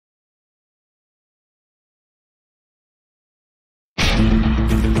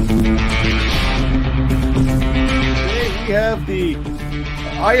have the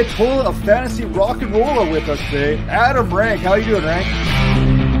Ayatollah of fantasy rock and roll with us today, Adam Rank. How you doing, Rank?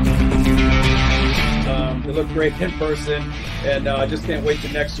 They look great in person, and I just can't wait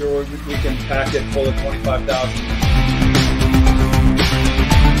till next year where we can pack it full of 25,000.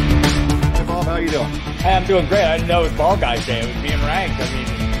 Hey, Bob, how you doing? Hey, I'm doing great. I didn't know it was Ball Guys Day. It was being ranked. I mean,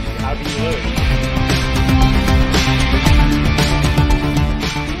 how can you lose?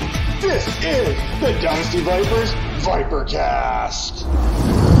 This is the Dynasty Vipers Vipercast.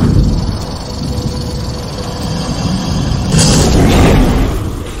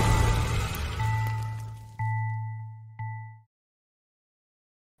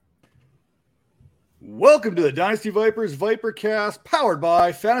 Welcome to the Dynasty Vipers Vipercast, powered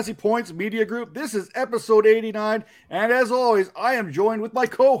by Fantasy Points Media Group. This is episode 89, and as always, I am joined with my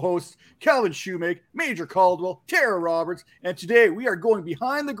co-hosts, Calvin Shoemake, Major Caldwell, Tara Roberts, and today we are going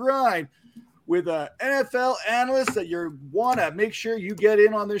behind the grind with an NFL analyst that you want to make sure you get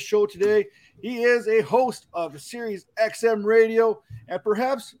in on this show today. He is a host of the Sirius XM Radio, and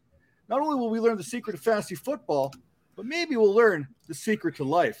perhaps not only will we learn the secret of fantasy football, but maybe we'll learn the secret to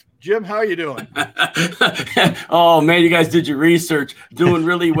life. Jim, how are you doing? Oh, man, you guys did your research. Doing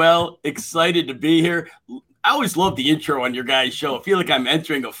really well. Excited to be here. I always love the intro on your guys' show. I feel like I'm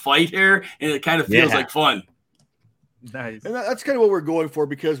entering a fight here, and it kind of feels like fun. Nice. And that's kind of what we're going for,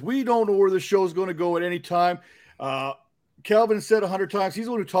 because we don't know where the show is going to go at any time. Calvin said 100 times he's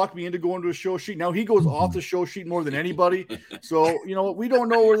the one who talked me into going to a show sheet. Now he goes off the show sheet more than anybody. So, you know, we don't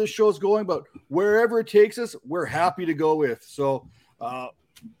know where this show is going, but wherever it takes us, we're happy to go with. So,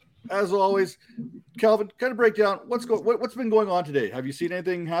 as always, Calvin, kind of break down what's been going on today. Have you seen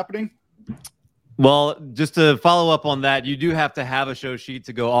anything happening? Well, just to follow up on that, you do have to have a show sheet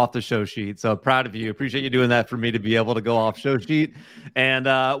to go off the show sheet. So proud of you. Appreciate you doing that for me to be able to go off show sheet. And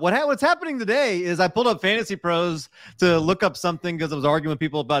what's happening today is I pulled up Fantasy Pros to look up something because I was arguing with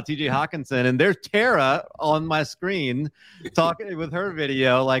people about TJ Hawkinson, and there's Tara on my screen talking with her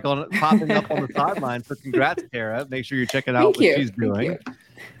video, like popping up on the sideline. So congrats, Tara. Make sure you're checking out what she's doing.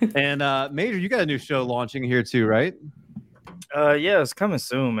 And Major, you got a new show launching here too, right? Yeah, it's coming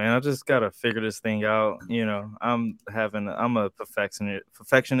soon, man. I just gotta figure this thing out. You know, I'm a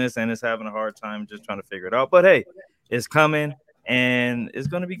perfectionist and it's having a hard time just trying to figure it out. But hey, it's coming and it's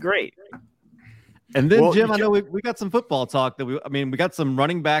gonna be great. And then, Jim, I know we got some football talk we got some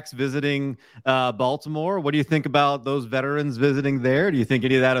running backs visiting Baltimore. What do you think about those veterans visiting there? Do you think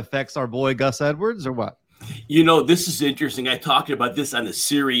any of that affects our boy Gus Edwards or what? You know, this is interesting. I talked about this on the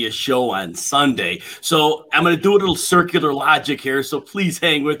Sirius show on Sunday. So I'm going to do a little circular logic here. So please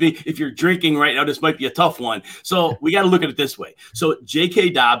hang with me. If you're drinking right now, this might be a tough one. So we got to look at it this way. So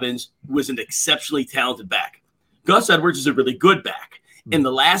J.K. Dobbins was an exceptionally talented back. Gus Edwards is a really good back. In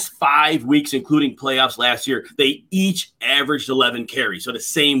the last 5 weeks, including playoffs last year, they each averaged 11 carries. So the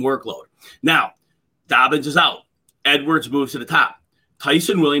same workload. Now, Dobbins is out. Edwards moves to the top.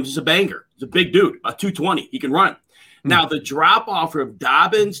 Tyson Williams is a banger. He's a big dude, a 220. He can run. Now, the drop-off from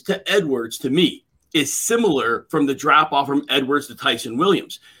Dobbins to Edwards, to me, is similar from the drop-off from Edwards to Tyson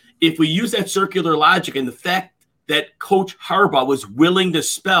Williams. If we use that circular logic and the fact that Coach Harbaugh was willing to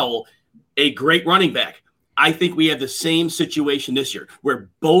spell a great running back, I think we have the same situation this year where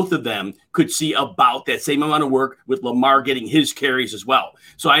both of them could see about that same amount of work with Lamar getting his carries as well.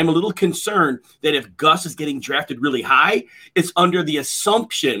 So I am a little concerned that if Gus is getting drafted really high, it's under the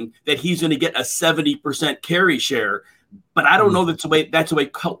assumption that he's going to get a 70% carry share. But I don't know that's the way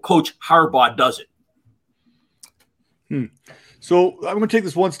Coach Harbaugh does it. So I'm going to take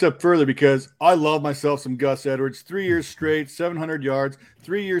this one step further because I love myself some Gus Edwards. 3 years straight, 700 yards,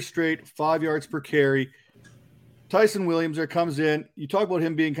 3 years straight, 5 yards per carry. Tyson Williams there comes in. You talk about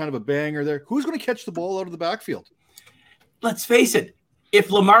him being kind of a banger there. Who's going to catch the ball out of the backfield? Let's face it.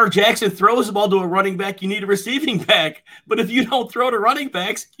 If Lamar Jackson throws the ball to a running back, you need a receiving back. But if you don't throw to running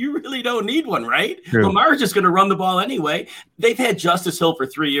backs, you really don't need one, right? True. Lamar's just going to run the ball anyway. They've had Justice Hill for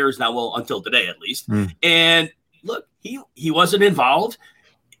 3 years now, well, until today at least. And look, he wasn't involved.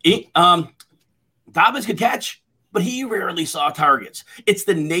 Dobbins could catch, but he rarely saw targets. It's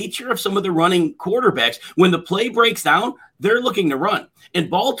the nature of some of the running quarterbacks. When the play breaks down, they're looking to run. And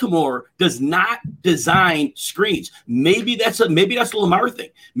Baltimore does not design screens. Maybe that's a Lamar thing.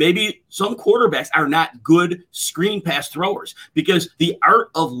 Maybe some quarterbacks are not good screen pass throwers because the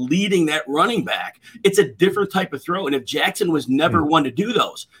art of leading that running back, it's a different type of throw. And if Jackson was never one to do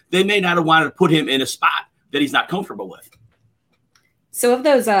those, they may not have wanted to put him in a spot that he's not comfortable with. So of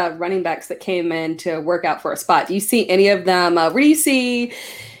those running backs that came in to work out for a spot, do you see any of them?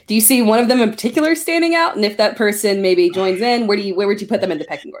 Do you see one of them in particular standing out? And if that person maybe joins in, where would you put them in the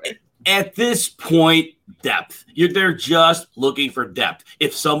pecking order? At this point, depth. They're just looking for depth.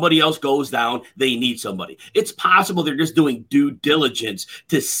 If somebody else goes down, they need somebody. It's possible they're just doing due diligence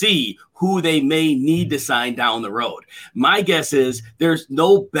to see who they may need to sign down the road. My guess is there's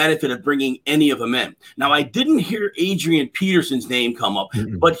no benefit of bringing any of them in. Now, I didn't hear Adrian Peterson's name come up,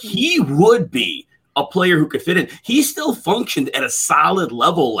 but he would be a player who could fit in. He still functioned at a solid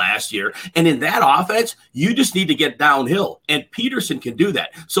level last year. And in that offense, you just need to get downhill. And Peterson can do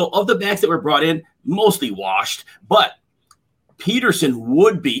that. So of the backs that were brought in, mostly washed. But Peterson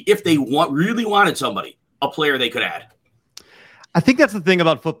would be, if they really wanted somebody, a player they could add. I think that's the thing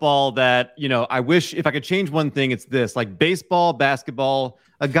about football that, I wish if I could change one thing, it's this. Like baseball, basketball,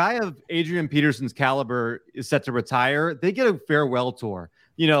 a guy of Adrian Peterson's caliber is set to retire. They get a farewell tour.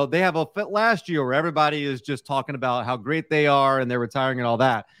 They have a fit last year where everybody is just talking about how great they are and they're retiring and all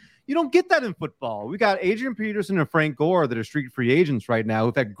that. You don't get that in football. We got Adrian Peterson and Frank Gore that are street free agents right now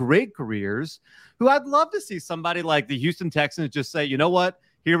who've had great careers, who I'd love to see somebody like the Houston Texans just say, you know what?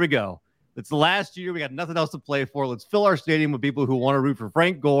 Here we go. It's the last year. We got nothing else to play for. Let's fill our stadium with people who want to root for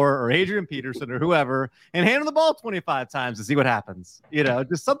Frank Gore or Adrian Peterson or whoever and hand them the ball 25 times to see what happens.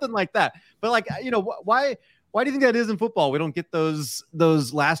 Just something like that. But why do you think that is in football? We don't get those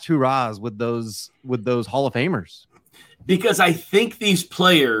last hurrahs with those Hall of Famers. Because I think these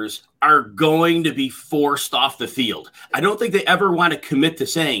players are going to be forced off the field. I don't think they ever want to commit to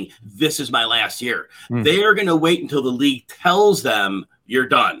saying, this is my last year. They are going to wait until the league tells them you're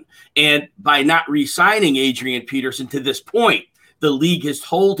done. And by not re-signing Adrian Peterson to this point, the league has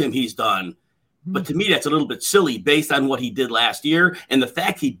told him he's done. But to me, that's a little bit silly based on what he did last year and the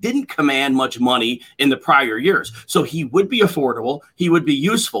fact he didn't command much money in the prior years. So he would be affordable. He would be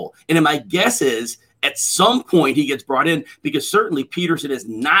useful. And my guess is at some point he gets brought in because certainly Peterson has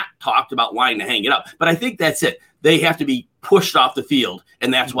not talked about wanting to hang it up. But I think that's it. They have to be pushed off the field.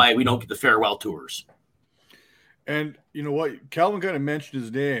 And that's why we don't get the farewell tours. And you know what? Calvin kind of mentioned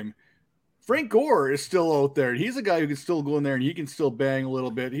his name. Frank Gore is still out there. He's a guy who can still go in there and he can still bang a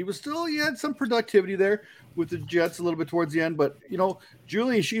little bit. He had some productivity there with the Jets a little bit towards the end. But,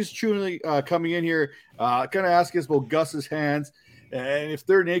 Julie, she's truly coming in here, kind of asking us about Gus's hands. And if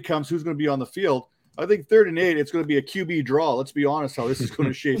 3rd and 8 comes, who's going to be on the field? I think 3rd and 8, it's going to be a QB draw. Let's be honest how this is going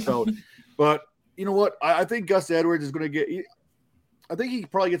to shape out. But you know what? I think Gus Edwards is going to get – I think he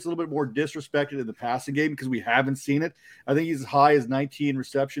probably gets a little bit more disrespected in the passing game because we haven't seen it. I think he's as high as 19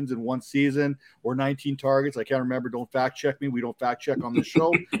 receptions in one season or 19 targets. I can't remember. Don't fact check me. We don't fact check on this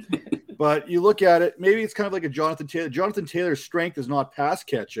show. But you look at it, maybe it's kind of like a Jonathan Taylor. Jonathan Taylor's strength is not pass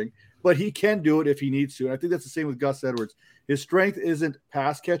catching, but he can do it if he needs to. And I think that's the same with Gus Edwards. His strength isn't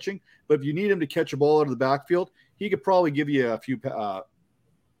pass catching, but if you need him to catch a ball out of the backfield, he could probably give you a few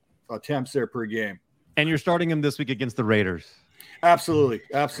attempts there per game. And you're starting him this week against the Raiders. Absolutely.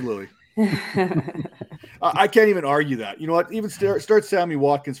 I can't even argue that. You know what? Even start Sammy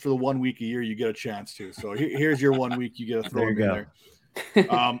Watkins for the 1 week a year you get a chance to. So here's your 1 week you get to throw him in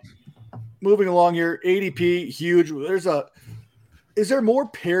there. Moving along here, ADP huge. Is there more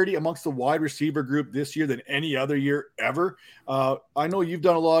parity amongst the wide receiver group this year than any other year ever? I know you've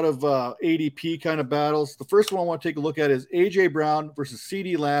done a lot of ADP kind of battles. The first one I want to take a look at is AJ Brown versus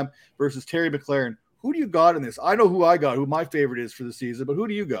CeeDee Lamb versus Terry McLaurin. Who do you got in this? I know who I got, who my favorite is for the season, but who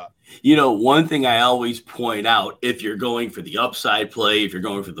do you got? One thing I always point out, if you're going for the upside play, if you're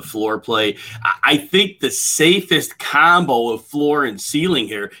going for the floor play, I think the safest combo of floor and ceiling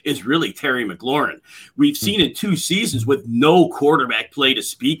here is really Terry McLaurin. We've seen it 2 seasons with no quarterback play to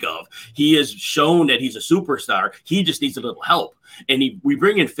speak of. He has shown that he's a superstar. He just needs a little help. And we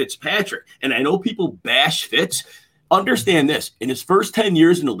bring in Fitzpatrick. And I know people bash Fitz. Understand this, in his first 10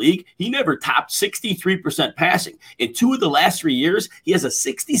 years in the league, he never topped 63% passing. In 2 of the last 3 years, he has a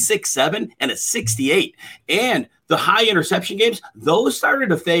 66.7 and a 68. And the high interception games, those started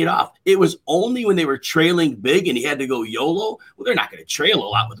to fade off. It was only when they were trailing big and he had to go YOLO. Well, they're not going to trail a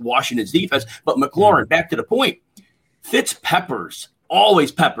lot with Washington's defense. But McLaurin, back to the point,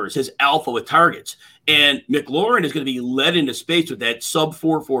 always peppers his alpha with targets. And McLaurin is going to be led into space with that sub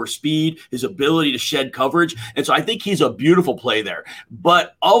 4.4 speed, his ability to shed coverage. And so I think he's a beautiful play there.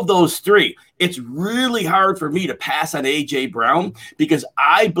 But of those 3, it's really hard for me to pass on A.J. Brown because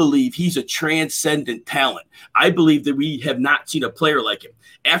I believe he's a transcendent talent. I believe that we have not seen a player like him.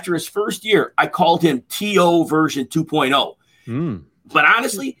 After his first year, I called him T.O. version 2.0. But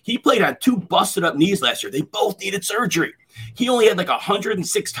honestly, he played on 2 busted up knees last year. They both needed surgery. He only had like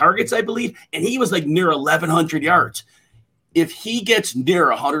 106 targets, I believe, and he was like near 1,100 yards. If he gets near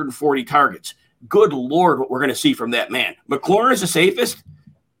 140 targets, good Lord, what we're going to see from that man. McLaurin is the safest,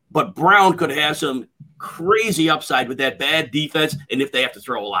 but Brown could have some crazy upside with that bad defense and if they have to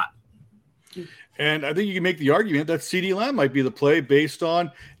throw a lot. And I think you can make the argument that CeeDee Lamb might be the play based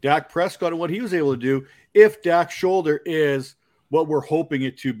on Dak Prescott and what he was able to do if Dak's shoulder is what we're hoping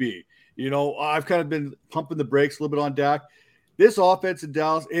it to be. I've kind of been pumping the brakes a little bit on Dak. This offense in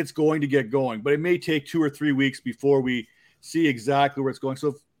Dallas, it's going to get going, but it may take 2 or 3 weeks before we see exactly where it's going.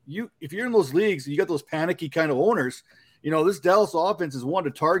 So if you're in those leagues, you got those panicky kind of owners, this Dallas offense is one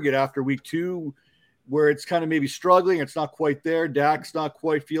to target after week 2, where it's kind of maybe struggling. It's not quite there. Dak's not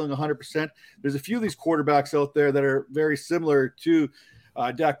quite feeling 100%. There's a few of these quarterbacks out there that are very similar to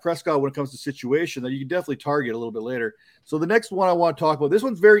Dak Prescott when it comes to situation that you can definitely target a little bit later. So the next one I want to talk about, this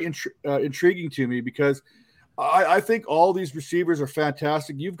one's very intriguing to me because I think all these receivers are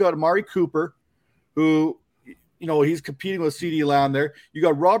fantastic. You've got Amari Cooper, who, he's competing with CeeDee Lamb there. You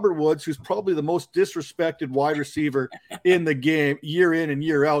got Robert Woods, who's probably the most disrespected wide receiver in the game year in and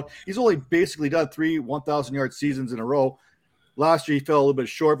year out. He's only basically done 3 1,000-yard seasons in a row. Last year he fell a little bit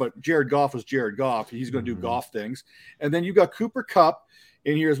short, but Jared Goff was Jared Goff. He's going to do Goff things. And then you got Cooper Kupp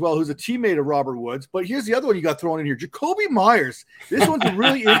in here as well, who's a teammate of Robert Woods. But here's the other one you got thrown in here, Jacoby Myers. This one's a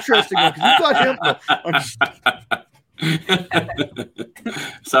really interesting one because you got him.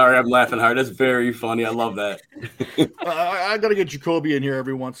 Sorry, I'm laughing hard. That's very funny. I love that. I got to get Jacoby in here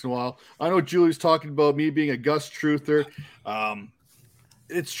every once in a while. I know Julie's talking about me being a Gus truther.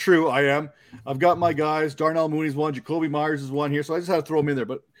 It's true. I am. I've got my guys. Darnell Mooney's one. Jacoby Myers is one here. So I just had to throw him in there.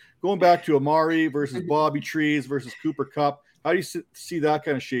 But going back to Amari versus Bobby Trees versus Cooper Kupp, how do you see that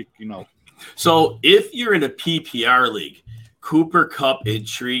kind of shaking out? So if you're in a PPR league, Cooper Kupp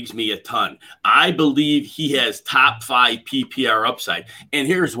intrigues me a ton. I believe he has top 5 PPR upside. And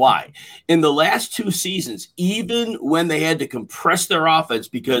here's why. In the last 2 seasons, even when they had to compress their offense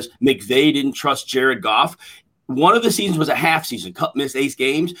because McVay didn't trust Jared Goff, one of the seasons was a half season. Kupp missed 8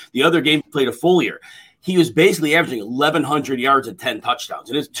 games. The other game played a full year. He was basically averaging 1,100 yards and 10 touchdowns.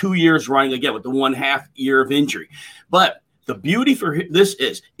 And it's 2 years running again with the 1.5 year of injury. But the beauty for this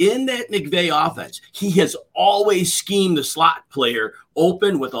is in that McVay offense, he has always schemed the slot player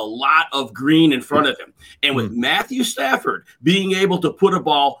open with a lot of green in front of him. And with Matthew Stafford being able to put a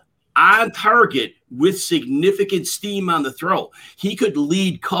ball on target with significant steam on the throw, he could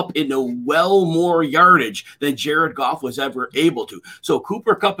lead Kupp into well more yardage than Jared Goff was ever able to. So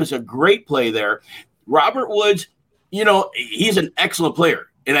Cooper Kupp is a great play there. Robert Woods, he's an excellent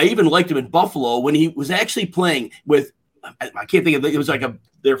player. And I even liked him in Buffalo when he was actually playing with, I can't think of it. It was like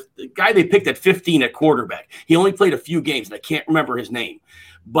the guy they picked at 15 at quarterback. He only played a few games, and I can't remember his name.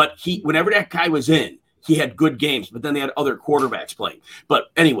 But whenever that guy was in, he had good games, but then they had other quarterbacks playing.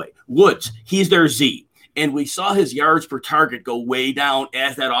 But anyway, Woods, he's their Z. And we saw his yards per target go way down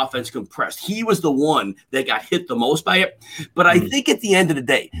as that offense compressed. He was the one that got hit the most by it. But I think at the end of the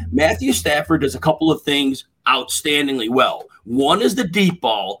day, Matthew Stafford does a couple of things outstandingly well. One is the deep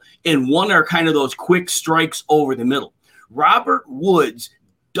ball, and one are kind of those quick strikes over the middle. Robert Woods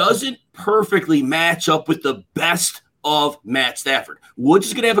doesn't perfectly match up with the best of Matt Stafford. Woods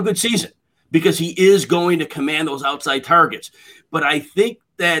is going to have a good season because he is going to command those outside targets. But I think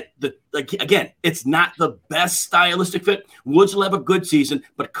that, again, it's not the best stylistic fit. Woods will have a good season,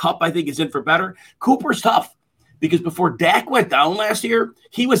 but Kupp, I think, is in for better. Cooper's tough because before Dak went down last year,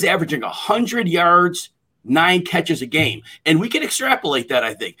 he was averaging 100 yards, 9 catches a game. And we can extrapolate that,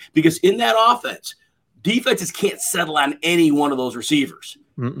 I think, because in that offense, defenses can't settle on any one of those receivers.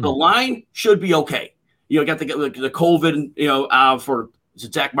 The line should be okay. Got the COVID, for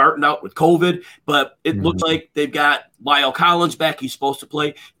Zach Martin out with COVID, but it looks like they've got Lyle Collins back. He's supposed to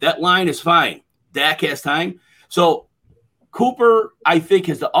play. That line is fine. Dak has time. So Cooper, I think,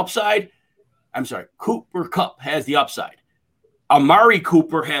 has the upside. I'm sorry. Cooper Kupp has the upside. Amari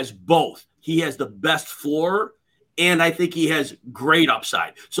Cooper has both. He has the best floor, and I think he has great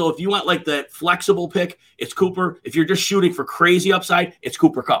upside. So if you want like that flexible pick, it's Cooper. If you're just shooting for crazy upside, it's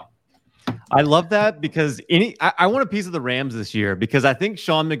Cooper Kupp. I love that because I want a piece of the Rams this year because I think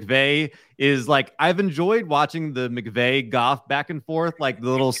Sean McVay is like, I've enjoyed watching the McVay Goff back and forth, like the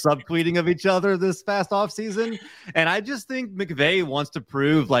little subtweeting of each other this past off season. And I just think McVay wants to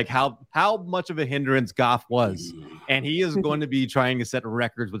prove like how much of a hindrance Goff was. And he is going to be trying to set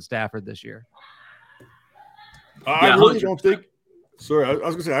records with Stafford this year. I really don't think. Sorry, I was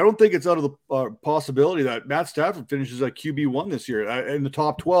going to say, I don't think it's out of the possibility that Matt Stafford finishes at QB1 this year in the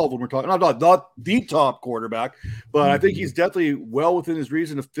top 12 when we're talking, not the top quarterback, but I think he's definitely well within his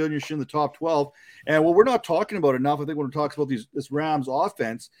reason to finish in the top 12. And what we're not talking about enough, I think when we talk about this Rams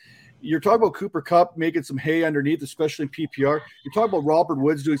offense, you're talking about Cooper Kupp making some hay underneath, especially in PPR. You're talking about Robert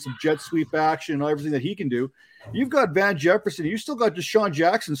Woods doing some jet sweep action and everything that he can do. You've got Van Jefferson. You still got Deshaun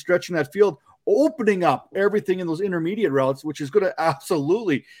Jackson stretching that field opening up everything in those intermediate routes, which is going to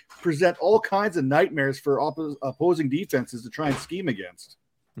absolutely present all kinds of nightmares for opposing defenses to try and scheme against.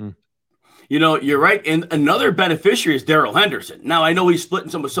 You know, you're right. And another beneficiary is Darrell Henderson. Now, I know he's splitting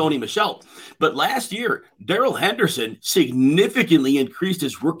some with Sony Michel, but last year, Darrell Henderson significantly increased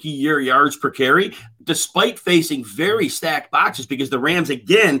his rookie year yards per carry, despite facing very stacked boxes because the Rams,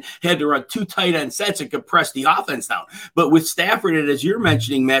 again, had to run 2 tight end sets and compress the offense down. But with Stafford, and as you're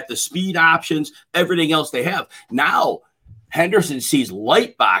mentioning, Matt, the speed options, everything else they have, now Henderson sees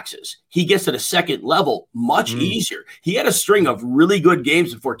light boxes. He gets to the second level much easier. He had a string of really good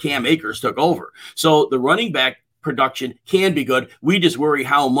games before Cam Akers took over. So the running back production can be good. We just worry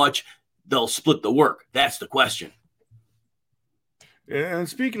how much they'll split the work. That's the question. And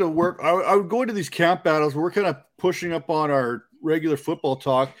speaking of work, I would go into these camp battles. We're kind of pushing up on our regular football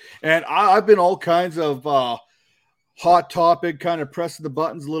talk. And I've been all kinds of hot topic, kind of pressing the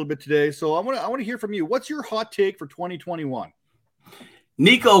buttons a little bit today. So I want to hear from you. What's your hot take for 2021?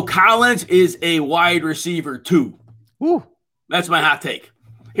 Nico Collins is a wide receiver too. Woo. That's my hot take.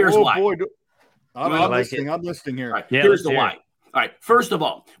 Here's why. Boy, I'm listening here. Right, yeah, here's the why. All right. First of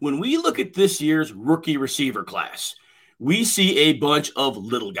all, when we look at this year's rookie receiver class, we see a bunch of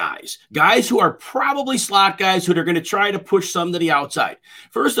little guys who are probably slot guys who are going to try to push some to the outside.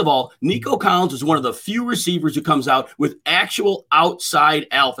 First of all, Nico Collins is one of the few receivers who comes out with actual outside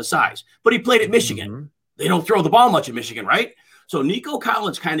alpha size, but he played at Michigan. They don't throw the ball much at Michigan, right? So Nico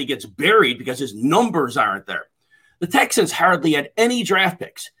Collins kind of gets buried because his numbers aren't there. The Texans hardly had any draft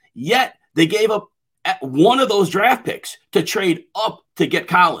picks, yet they gave up one of those draft picks to trade up to get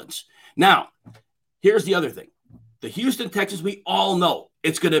Collins. Now, here's the other thing. The Houston Texans, we all know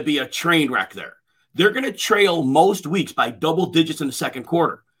it's going to be a train wreck there. They're going to trail most weeks by double digits in the second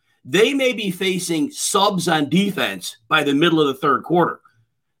quarter. They may be facing subs on defense by the middle of the third quarter.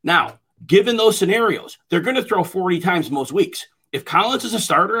 Now, given those scenarios, they're going to throw 40 times most weeks. If Collins is a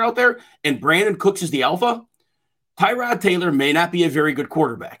starter out there and Brandon Cooks is the alpha, Tyrod Taylor may not be a very good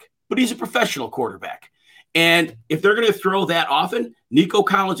quarterback, but he's a professional quarterback. And if they're going to throw that often, Nico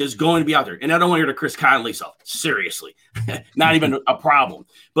Collins is going to be out there. And I don't want to hear the Chris Conley stuff. Seriously. Not even a problem.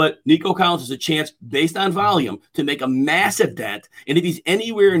 But Nico Collins has a chance, based on volume, to make a massive dent. And if he's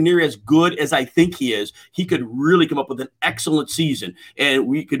anywhere near as good as I think he is, he could really come up with an excellent season. And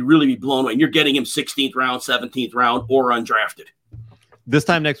we could really be blown away. And you're getting him 16th round, 17th round, or undrafted. This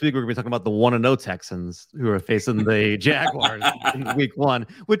time next week, we're going to be talking about the 1-0 Texans who are facing the Jaguars in week 1,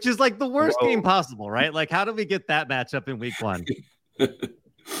 which is like the worst game possible, right? Like, how do we get that matchup in week 1?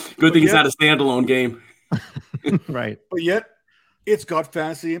 Good thing it's not a standalone game. Right. But yet, it's got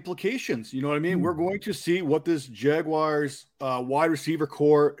fantasy implications. You know what I mean? We're going to see what this Jaguars wide receiver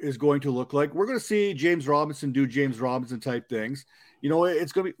core is going to look like. We're going to see James Robinson do James Robinson type things. You know,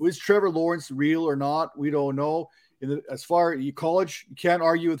 it's going to be, is Trevor Lawrence real or not? We don't know. As far as college, you can't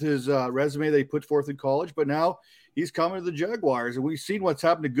argue with his resume that he put forth in college, but now he's coming to the Jaguars, and we've seen what's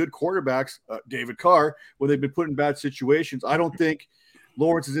happened to good quarterbacks, David Carr, when they've been put in bad situations. I don't think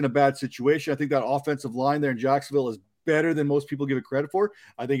Lawrence is in a bad situation. I think that offensive line there in Jacksonville is better than most people give it credit for.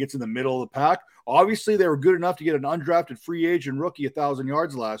 I think it's in the middle of the pack. Obviously, they were good enough to get an undrafted free agent rookie 1,000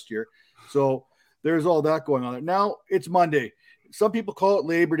 yards last year, so there's all that going on there. Now it's Monday. Some people call it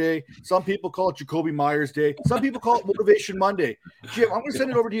Labor Day. Some people call it Jacoby Myers Day. Some people call it Motivation Monday. Jim, I'm going to send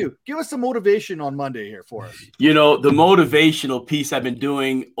it over to you. Give us some motivation on Monday here for us. You know, the motivational piece I've been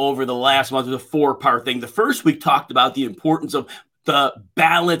doing over the last month is a 4-part thing. The first week talked about the importance of the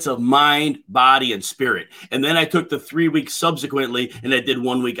balance of mind, body, and spirit. And then I took the 3 weeks subsequently, and I did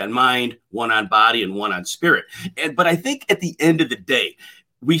 1 week on mind, 1 on body, and 1 on spirit. But I think at the end of the day,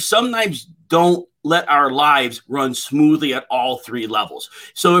 we sometimes don't let our lives run smoothly at all 3 levels.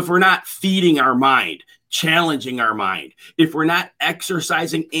 So if we're not feeding our mind, challenging our mind, if we're not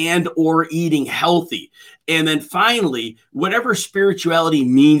exercising and or eating healthy, and then finally, whatever spirituality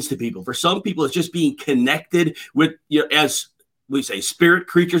means to people, for some people, it's just being connected with, you know, as we say, spirit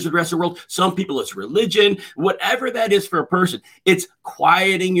creatures of the rest of the world. Some people it's religion, whatever that is for a person. It's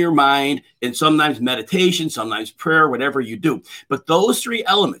quieting your mind, and sometimes meditation, sometimes prayer, whatever you do. But those 3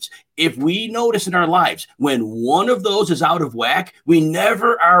 elements, if we notice in our lives, when one of those is out of whack, we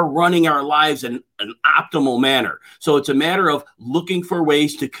never are running our lives in an optimal manner. So it's a matter of looking for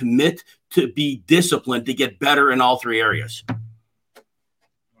ways to commit, to be disciplined, to get better in all 3 areas.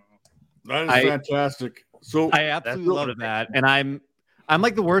 That is fantastic. So I absolutely love that. And I'm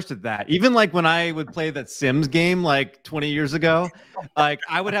like the worst at that. Even like when I would play that Sims game like 20 years ago, like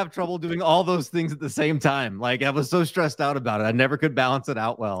I would have trouble doing all those things at the same time. Like I was so stressed out about it. I never could balance it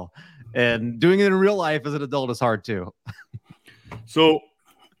out well. And doing it in real life as an adult is hard too. So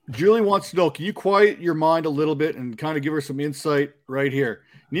Julie wants to know, can you quiet your mind a little bit and kind of give her some insight right here?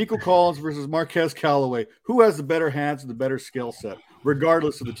 Nico Collins versus Marquez Callaway. Who has the better hands and the better skill set,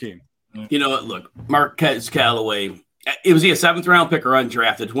 regardless of the team? You know what? Look, Marquez Callaway, was he a 7th-round pick or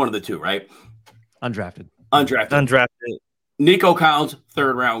undrafted? One of the two, right? Undrafted. Undrafted. Nico Collins,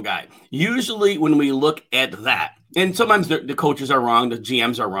 3rd-round guy. Usually when we look at that, and sometimes the coaches are wrong, the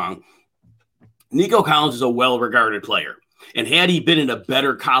GMs are wrong, Nico Collins is a well-regarded player. And had he been in a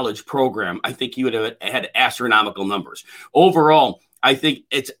better college program, I think he would have had astronomical numbers. Overall, I think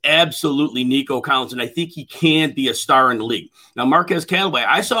it's absolutely Nico Collins, and I think he can be a star in the league. Now, Marquez Callaway,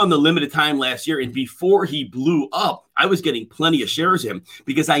 I saw him the limited time last year, and before he blew up, I was getting plenty of shares of him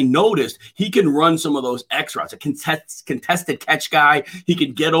because I noticed he can run some of those X routes, a contested catch guy. He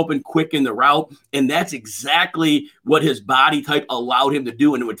can get open quick in the route, and that's exactly what his body type allowed him to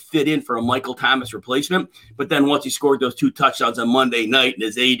do, and it would fit in for a Michael Thomas replacement. But then once he scored those 2 touchdowns on Monday night and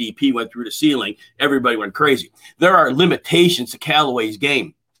his ADP went through the ceiling, everybody went crazy. There are limitations to Callaway's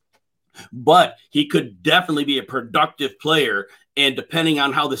game, but he could definitely be a productive player. And depending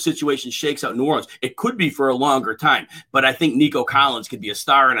on how the situation shakes out in New Orleans, it could be for a longer time. But I think Nico Collins could be a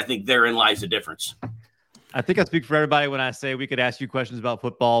star, and I think therein lies the difference. I think I speak for everybody when I say we could ask you questions about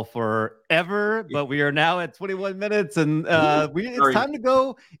football forever, but we are now at 21 minutes, and it's time to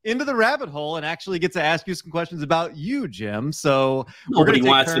go into the rabbit hole and actually get to ask you some questions about you, Jim. So nobody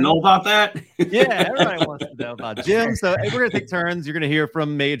wants to know about that. Yeah, everybody wants to know about Jim. So we're going to take turns. You're going to hear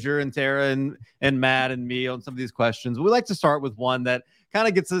from Major and Tara and Matt and me on some of these questions. We like to start with one that kind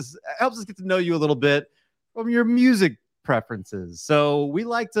of helps us get to know you a little bit from your music preferences. So we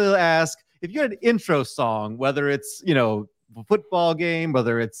like to ask, if you had an intro song, whether it's, a football game,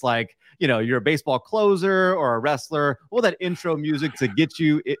 whether it's like, you're a baseball closer or a wrestler, what would that intro music to get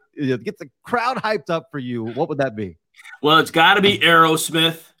the crowd hyped up for you? What would that be? Well, it's got to be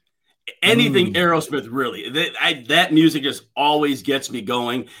Aerosmith. Anything Aerosmith, really. That music just always gets me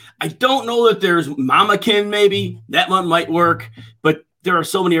going. I don't know that there's Mamakin, maybe. That one might work. But there are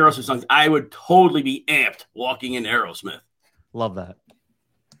so many Aerosmith songs. I would totally be amped walking in Aerosmith. Love that.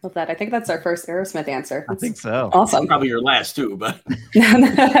 Love that. I think that's our first Aerosmith answer. I think so. Awesome. Probably your last too, but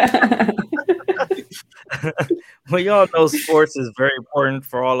well, y'all know sports is very important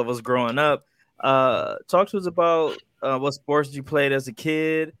for all of us growing up. Talk to us about what sports you played as a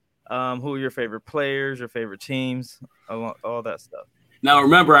kid. Who are your favorite players, your favorite teams, all that stuff. Now,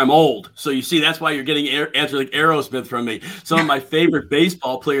 remember, I'm old. So you see, that's why you're getting answers like Aerosmith from me. Some of my favorite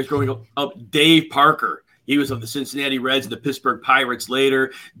baseball players growing up, Dave Parker. He was of the Cincinnati Reds and the Pittsburgh Pirates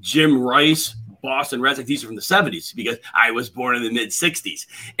later. Jim Rice, Boston Red Sox. These are from the 70s because I was born in the mid-60s.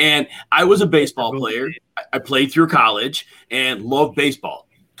 And I was a baseball player. I played through college and loved baseball.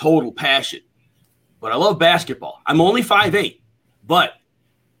 Total passion. But I love basketball. I'm only 5'8", but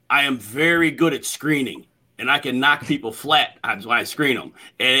I am very good at screening. And I can knock people flat when I screen them.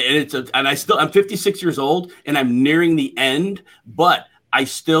 And I'm 56 years old, and I'm nearing the end, but I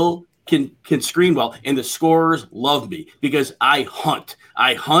still can screen well, and the scorers love me because I hunt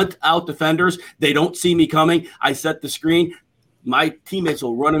out defenders. They don't see me coming. I set the screen. My teammates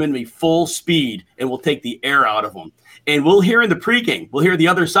will run them into me full speed, and we'll take the air out of them. And we'll hear in the pregame, we'll hear the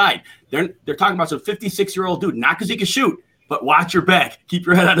other side. They're talking about some 56-year-old dude, not because he can shoot, but watch your back. Keep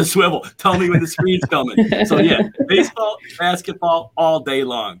your head on a swivel. Tell me when the screen's coming. So, yeah, baseball, basketball, all day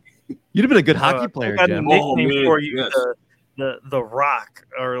long. You'd have been a good hockey player, Jim. For you, yes. The Rock,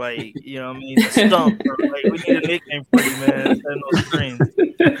 or the Stump, or we need a nickname for you, man. Those screens.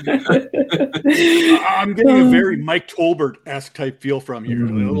 I'm getting a very Mike Tolbert-esque type feel from you. A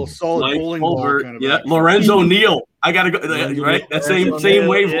little solid Mike bowling Tolbert, ball kind of. Yeah, Lorenzo Neal. I gotta go right. That same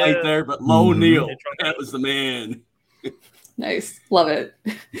wavelength there, but Low Neal. That was the man. Nice, love it.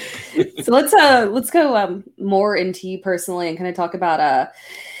 So let's go more into you personally and kind of talk about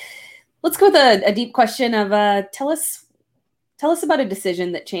let's go with a deep question of tell us about a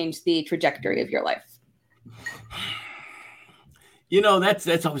decision that changed the trajectory of your life.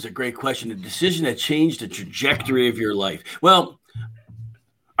 That's always a great question. A decision that changed the trajectory of your life. Well,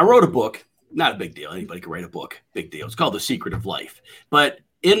 I wrote a book. Not a big deal. Anybody can write a book. Big deal. It's called The Secret of Life. But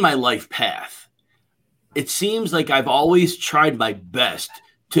in my life path, it seems like I've always tried my best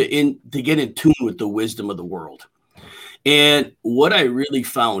to get in tune with the wisdom of the world. And what I really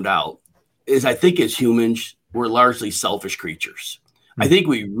found out is I think as humans, we're largely selfish creatures. I think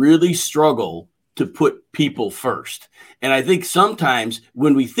we really struggle to put people first. And I think sometimes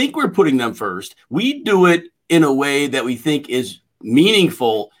when we think we're putting them first, we do it in a way that we think is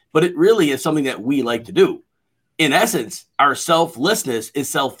meaningful, but it really is something that we like to do. In essence, our selflessness is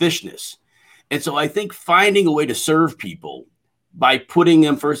selfishness. And so I think finding a way to serve people by putting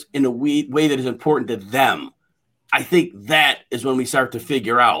them first in a way that is important to them. I think that is when we start to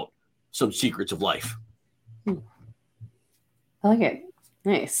figure out some secrets of life. I like it.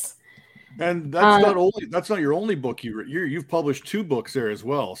 Nice. And that's not your only book. You've published 2 books there as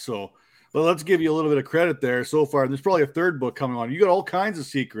well. So let's give you a little bit of credit there so far. And there's probably a 3rd book coming on. You got all kinds of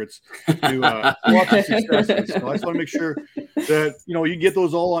secrets to lots of success. So I just want to make sure that you can get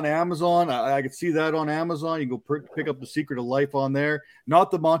those all on Amazon. I could see that on Amazon. You can go pick up The Secret of Life on there. Not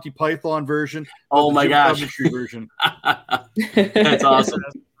the Monty Python version. Oh my gosh, version. That's awesome.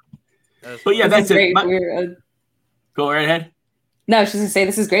 But yeah, that's it. Go right ahead. No, I was just going to say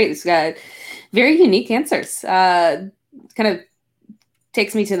this is great. It's got very unique answers. Kind of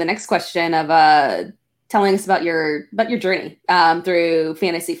takes me to the next question of telling us about your journey through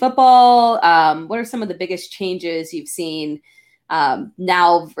fantasy football. What are some of the biggest changes you've seen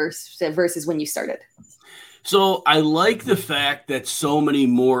now versus when you started? So I like the fact that so many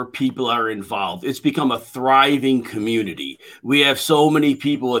more people are involved. It's become a thriving community. We have so many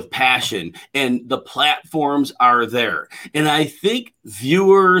people with passion, and the platforms are there. And I think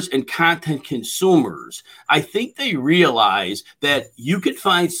viewers and content consumers, I think they realize that you can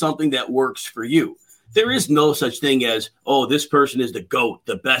find something that works for you. There is no such thing as, oh, this person is the GOAT,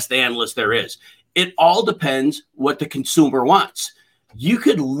 the best analyst there is. It all depends what the consumer wants. You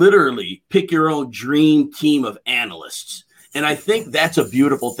could literally pick your own dream team of analysts. And I think that's a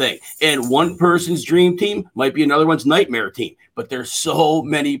beautiful thing. And one person's dream team might be another one's nightmare team, but there's so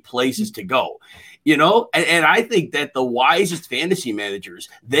many places to go, and I think that the wisest fantasy managers,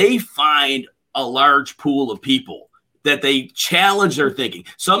 they find a large pool of people that they challenge their thinking.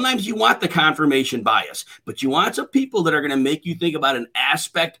 Sometimes you want the confirmation bias, but you want some people that are going to make you think about an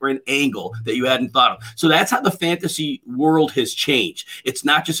aspect or an angle that you hadn't thought of. So that's how the fantasy world has changed. It's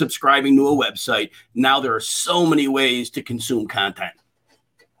not just subscribing to a website. Now there are so many ways to consume content.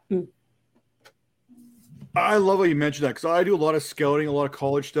 I love how you mentioned that because I do a lot of scouting, a lot of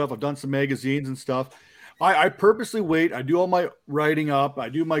college stuff. I've done some magazines and stuff. I purposely wait. I do all my writing up. I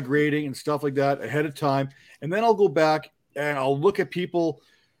do my grading and stuff like that ahead of time. And then I'll go back and I'll look at people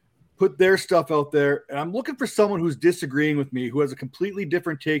put their stuff out there. And I'm looking for someone who's disagreeing with me, who has a completely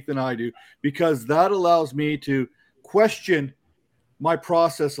different take than I do, because that allows me to question my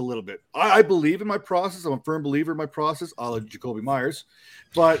process a little bit. I believe in my process. I'm a firm believer in my process. I'll let Jacoby Myers.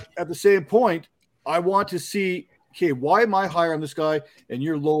 But at the same point, I want to see, okay, why am I higher on this guy and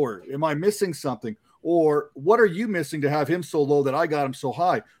you're lower? Am I missing something? Or what are you missing to have him so low that I got him so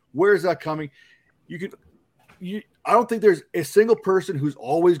high? Where is that coming? I don't think there's a single person who's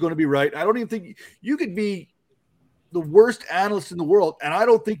always going to be right. I don't even think you could be the worst analyst in the world, and I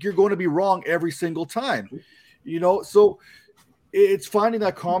don't think you're going to be wrong every single time. So it's finding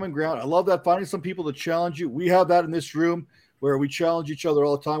that common ground. I love that, finding some people to challenge you. We have that in this room where we challenge each other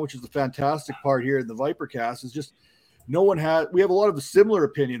all the time, which is the fantastic part here in the Vipercast. Is just we have a lot of the similar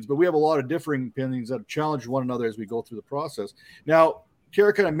opinions, but we have a lot of differing opinions that challenge one another as we go through the process. Now,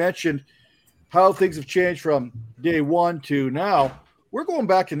 Kara kind of mentioned how things have changed from day one to now. We're going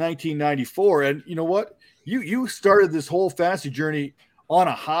back to 1994. And you know what? You started this whole fantasy journey on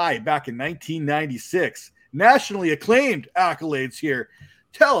a high back in 1996. Nationally acclaimed accolades here.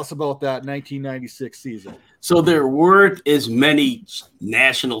 Tell us about that 1996 season. So there weren't as many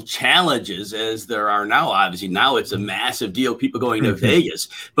national challenges as there are now. Obviously, now it's a massive deal, people going to Vegas,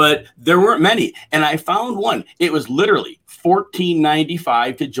 but there weren't many. And I found one. It was literally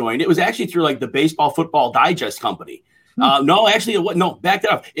 $14.95 to join. It was actually through like the Baseball Football Digest company. No, actually, back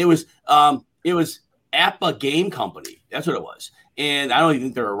that up. It was APBA Game Company. That's what it was. And I don't even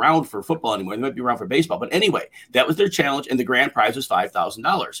think they're around for football anymore. They might be around for baseball. But anyway, that was their challenge. And the grand prize was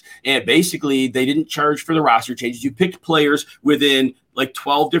 $5,000. And basically, they didn't charge for the roster changes. You picked players within like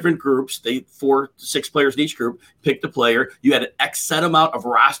 12 different groups. 4 to 6 players in each group. Picked a player. You had an X set amount of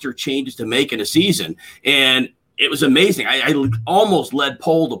roster changes to make in a season. And it was amazing. I almost led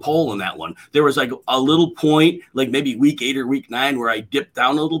poll to poll in that one. There was like a little point, like maybe week 8 or week 9, where I dipped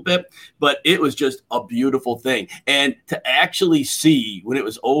down a little bit, but it was just a beautiful thing. And to actually see when it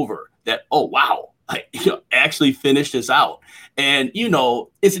was over that, oh, wow, I actually finished this out. And,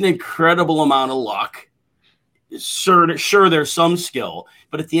 it's an incredible amount of luck. Sure, there's some skill,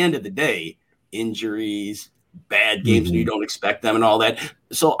 but at the end of the day, injuries, bad games and you don't expect them and all that.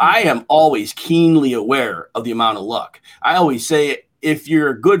 So I am always keenly aware of the amount of luck. I always say if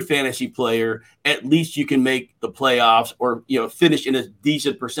you're a good fantasy player, at least you can make the playoffs or finish in a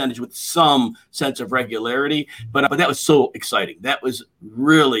decent percentage with some sense of regularity. But that was so exciting. That was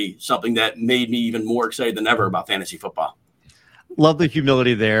really something that made me even more excited than ever about fantasy football. Love the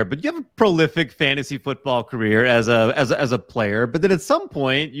humility there, but you have a prolific fantasy football career as a player. But then at some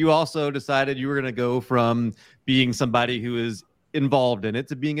point, you also decided you were going to go from being somebody who is involved in it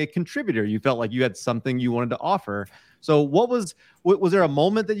to being a contributor. You felt like you had something you wanted to offer. So was there a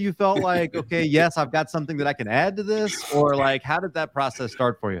moment that you felt like, okay, yes, I've got something that I can add to this? Or like, how did that process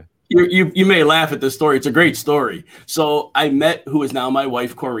start for you? You may laugh at this story. It's a great story. So I met who is now my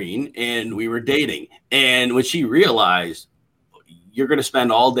wife, Corrine, and we were dating. And when she realized, you're going to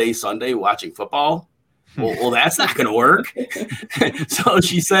spend all day Sunday watching football, well, that's not going to work. So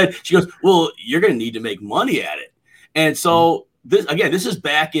she goes, well, you're going to need to make money at it. And so this is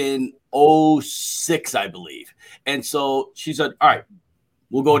back in 2006, I believe. And so she said, all right,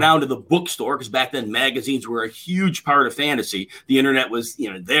 we'll go down to the bookstore, because back then magazines were a huge part of fantasy. The internet was,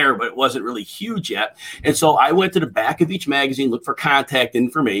 there, but it wasn't really huge yet. And so I went to the back of each magazine, looked for contact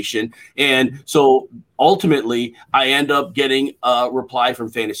information. And so ultimately I end up getting a reply from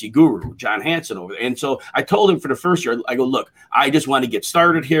Fantasy Guru, John Hansen over there. And so I told him for the first year, I go, look, I just want to get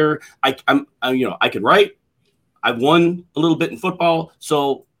started here. I can write. I've won a little bit in football.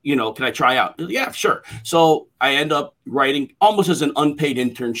 So, can I try out? Yeah, sure. So I end up writing almost as an unpaid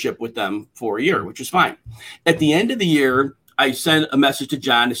internship with them for a year, which was fine. At the end of the year, I send a message to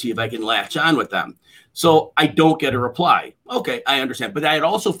John to see if I can latch on with them. So I don't get a reply. Okay, I understand. But I had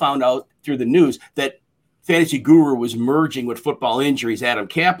also found out through the news that Fantasy Guru was merging with Football Injuries, Adam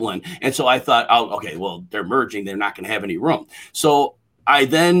Kaplan. And so I thought, okay, well, they're merging. They're not going to have any room. So I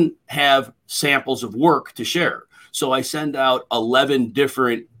then have samples of work to share. So I send out 11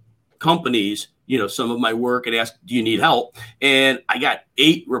 different companies, some of my work, and ask, do you need help? And I got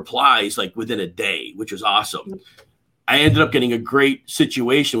 8 replies like within a day, which was awesome. I ended up getting a great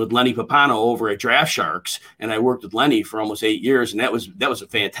situation with Lenny Papano over at Draft Sharks. And I worked with Lenny for almost 8 years. And that was a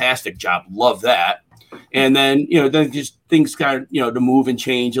fantastic job. Love that. And then, then just things kind of, to move and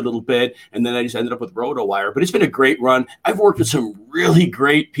change a little bit. And then I just ended up with RotoWire. But it's been a great run. I've worked with some really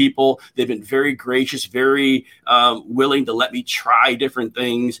great people. They've been very gracious, very willing to let me try different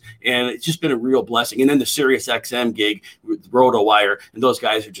things. And it's just been a real blessing. And then the SiriusXM gig with RotoWire, and those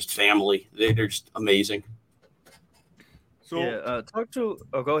guys are just family. They're just amazing. So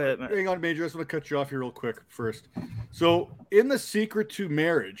go ahead, man. Hang on, Major. I just want to cut you off here real quick first. So in The Secret to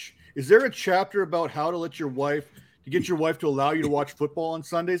Marriage, is there a chapter about how to get your wife to allow you to watch football on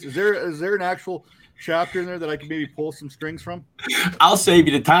Sundays? Is there an actual chapter in there that I can maybe pull some strings from? I'll save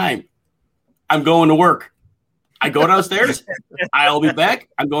you the time. I'm going to work. I go downstairs. I'll be back.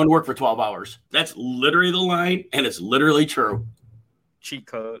 I'm going to work for 12 hours. That's literally the line, and it's literally true. Cheat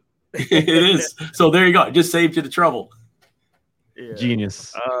code. It is. So there you go. It just saved you the trouble. Yeah.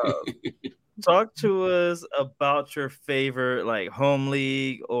 Genius. Talk to us about your favorite like home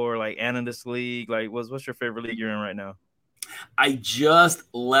league or like analyst league. Like, what's your favorite league you're in right now? I just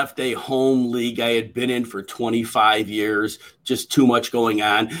left a home league I had been in for 25 years, just too much going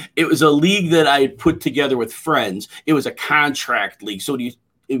on. It was a league that I had put together with friends. It was a contract league. So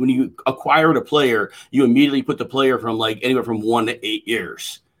when you acquired a player, you immediately put the player from like anywhere from 1 to 8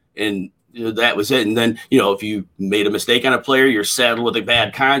 years. And that was it. And then, if you made a mistake on a player, you're saddled with a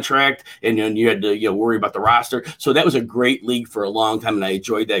bad contract, and then you had to worry about the roster. So that was a great league for a long time, and I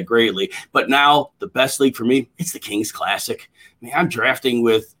enjoyed that greatly. But now the best league for me, it's the Kings Classic. I mean, I'm drafting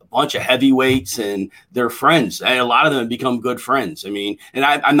with a bunch of heavyweights, and they're friends. And a lot of them have become good friends. I mean, and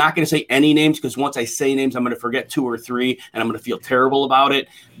I'm not going to say any names, because once I say names, I'm going to forget 2 or 3, and I'm going to feel terrible about it.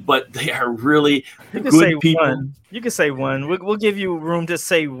 But they are really good people. One. You can say one. We'll give you room to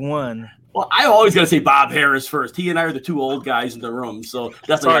say one. Well, I always got to say Bob Harris first. He and I are the 2 old guys in the room, so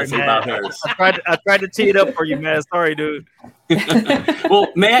definitely got to say Bob Harris. I tried to tee it up for you, man. Sorry, dude. Well,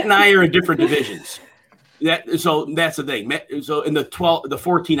 Matt and I are in different divisions. So that's the thing. So in the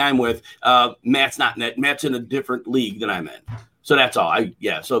 14 I'm with, Matt's not in that. Matt's in a different league than I'm in. So that's all.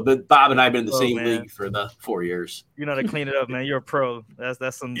 But Bob and I have been in the same league for the 4 years. You know how to clean it up, man. You're a pro.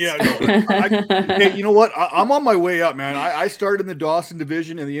 That's some. Yeah. Hey, you know what? I'm on my way up, man. I started in the Dawson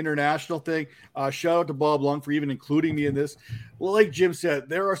division and the international thing. Shout out to Bob Lung for even including me in this. Well, like Jim said,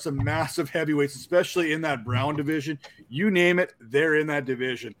 there are some massive heavyweights, especially in that Brown division. You name it, they're in that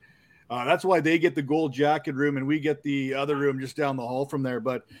division. That's why they get the gold jacket room and we get the other room just down the hall from there.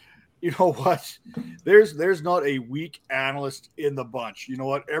 But you know what? There's not a weak analyst in the bunch. You know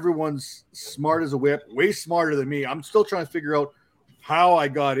what? Everyone's smart as a whip, way smarter than me. I'm still trying to figure out how I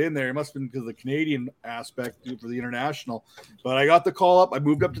got in there. It must have been because of the Canadian aspect for the international. But I got the call up. I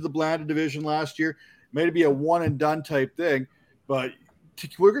moved up to the Blanda division last year. Made it be a one and done type thing. But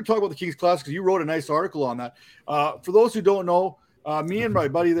we're going to talk about the Kings Classic because you wrote a nice article on that. For those who don't know, me and my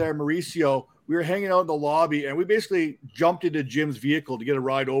buddy there, Mauricio, we were hanging out in the lobby, and we basically jumped into Jim's vehicle to get a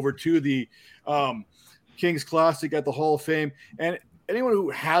ride over to the Kings Classic at the Hall of Fame. And anyone who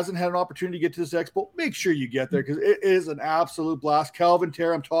hasn't had an opportunity to get to this expo, make sure you get there because it is an absolute blast. Calvin,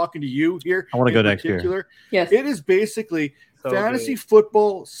 Tara, I'm talking to you here. I want to go next year. Yes. It is basically fantasy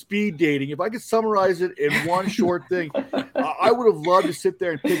football speed dating. If I could summarize it in one short thing, I would have loved to sit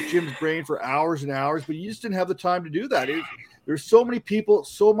there and pick Jim's brain for hours and hours, but you just didn't have the time to do that. There's so many people,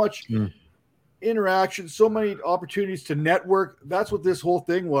 so much interaction, so many opportunities to network. That's what this whole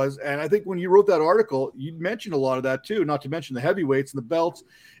thing was. And I think when you wrote that article, you mentioned a lot of that too, not to mention the heavyweights and the belts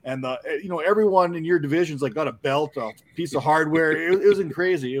and everyone in your divisions like got a belt, a piece of hardware. It wasn't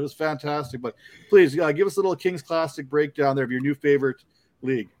crazy. It was fantastic. But please give us a little Kings Classic breakdown there of your new favorite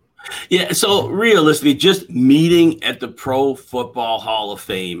league. Yeah, so realistically, just meeting at the Pro Football Hall of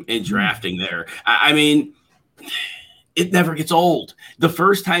Fame and drafting there, I mean, it never gets old. The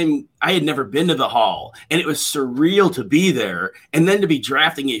first time I had never been to the hall, and it was surreal to be there, and then to be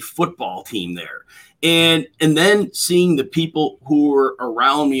drafting a football team there. And then seeing the people who were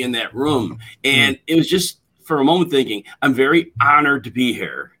around me in that room. And it was just for a moment thinking, I'm very honored to be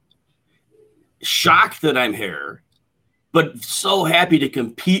here. Shocked that I'm here, but so happy to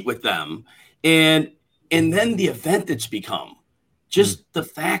compete with them. And then the event that's become. Just the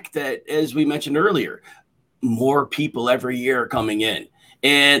fact that, as we mentioned earlier, more people every year are coming in.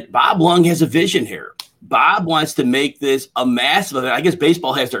 And Bob Lung has a vision here. Bob wants to make this a massive event. I guess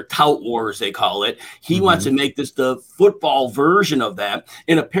baseball has their tout wars, they call it. He wants to make this the football version of that.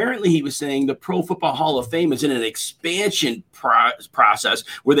 And apparently he was saying the Pro Football Hall of Fame is in an expansion process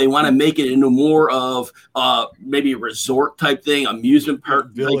where they want to make it into more of maybe a resort type thing, amusement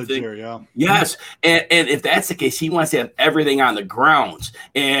park village type thing. There, yeah. Yes. And if that's the case, he wants to have everything on the grounds.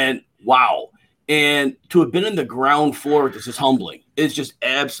 And wow. And to have been in the ground floor, this is humbling. It's just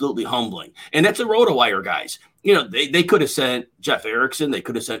absolutely humbling. And that's a RotoWire, guys. You know, they could have sent Jeff Erickson. They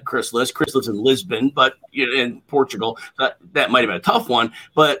could have sent Chris Liss. Chris lives in Lisbon, but in Portugal. That might have been a tough one,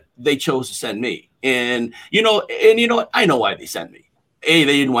 but they chose to send me. And you know what? I know why they sent me. A,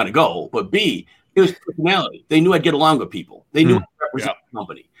 they didn't want to go, but B, it was personality. They knew I'd get along with people. They knew I'd represent the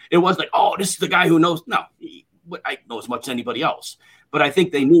company. It wasn't like, oh, this is the guy who knows. No, I know as much as anybody else. But I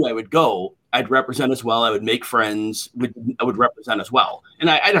think they knew I would go. I'd represent as well. I would make friends. I would represent as well. And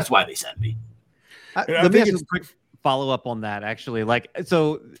that's why they sent me. Let me ask a quick follow-up on that, actually.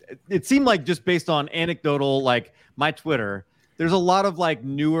 So it seemed like just based on anecdotal, like my Twitter, there's a lot of like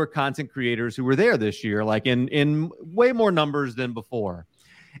newer content creators who were there this year, like in way more numbers than before.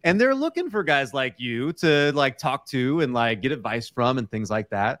 And they're looking for guys like you to like talk to and like get advice from and things like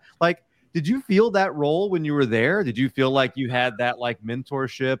that. Like, did you feel that role when you were there? Did you feel like you had that like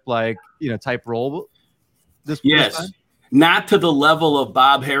mentorship, like, type role? Yes, time? Not to the level of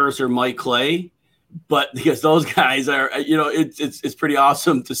Bob Harris or Mike Clay, but because those guys are, it's pretty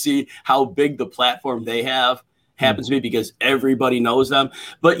awesome to see how big the platform they have happens to be because everybody knows them.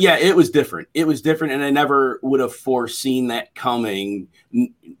 But yeah, it was different. It was different. And I never would have foreseen that coming,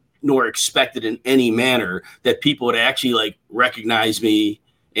 nor expected in any manner that people would actually like recognize me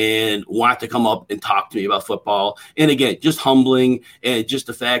and want to come up and talk to me about football. And again, just humbling, and just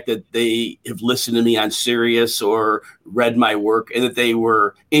the fact that they have listened to me on Sirius or read my work and that they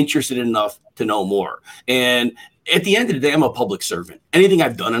were interested enough to know more. And at the end of the day, I'm a public servant. Anything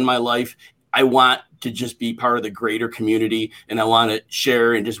I've done in my life, I want to just be part of the greater community, and I want to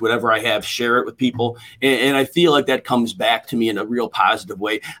share and just whatever I have, share it with people. And I feel like that comes back to me in a real positive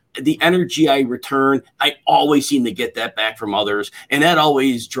way. The energy I return, I always seem to get that back from others, and that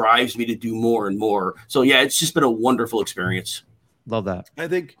always drives me to do more and more. So yeah, it's just been a wonderful experience. Love that. I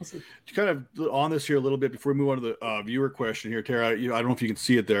think to kind of on this here a little bit before we move on to the viewer question here, Tara, I don't know if you can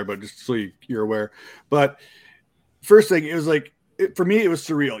see it there, but just so you're aware. But first thing, it was like, for me, it was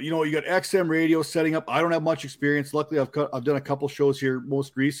surreal. You got XM radio setting up. I don't have much experience. Luckily, I've done a couple shows here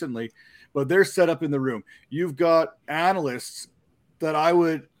most recently, but they're set up in the room. You've got analysts that I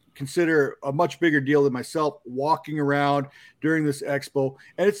would consider a much bigger deal than myself walking around during this expo.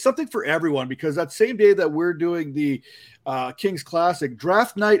 And it's something for everyone because that same day that we're doing the Kings Classic,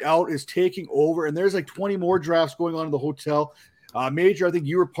 draft night out is taking over. And there's like 20 more drafts going on in the hotel. Major, I think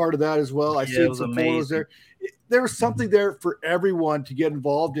you were part of that as well. I see some photos there. There was something there for everyone to get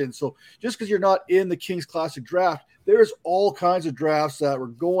involved in. So just because you're not in the Kings Classic draft, there's all kinds of drafts that were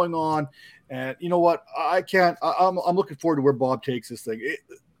going on. And you know what? I'm looking forward to where Bob takes this thing.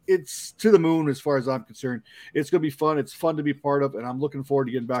 It's to the moon as far as I'm concerned. It's going to be fun. It's fun to be part of, and I'm looking forward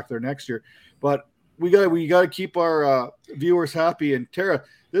to getting back there next year. But we got to keep our viewers happy. And Tara,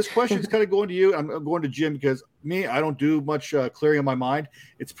 this question is kind of going to you. I'm going to Jim because I don't do much clearing of my mind.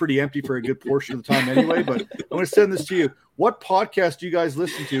 It's pretty empty for a good portion of the time anyway. But I'm going to send this to you. What podcast do you guys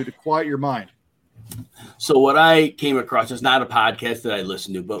listen to quiet your mind? So what I came across is not a podcast that I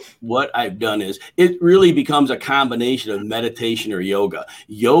listen to, but what I've done is it really becomes a combination of meditation or yoga.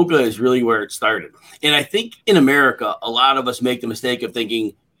 Yoga is really where it started. And I think in America, a lot of us make the mistake of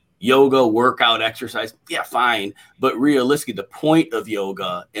thinking yoga, workout, exercise, yeah, fine. But realistically, the point of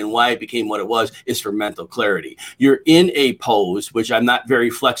yoga and why it became what it was is for mental clarity. You're in a pose, which I'm not very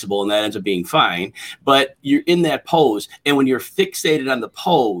flexible, and that ends up being fine. But you're in that pose. And when you're fixated on the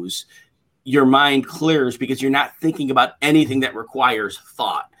pose, your mind clears because you're not thinking about anything that requires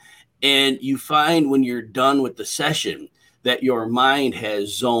thought. And you find when you're done with the session that your mind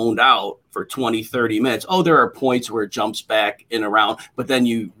has zoned out for 20, 30 minutes. Oh, there are points where it jumps back and around, but then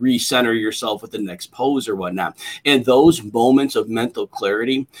you recenter yourself with the next pose or whatnot. And those moments of mental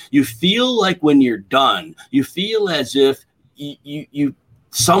clarity, you feel like when you're done, you feel as if you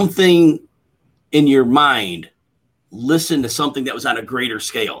something in your mind listen to something that was on a greater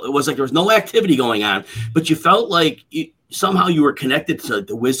scale. It was like there was no activity going on, but you felt like somehow you were connected to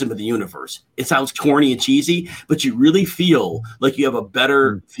the wisdom of the universe. It sounds corny and cheesy, but you really feel like you have a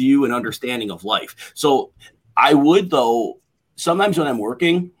better view and understanding of life. So I would, though, sometimes when I'm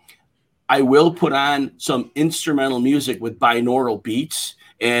working, I will put on some instrumental music with binaural beats,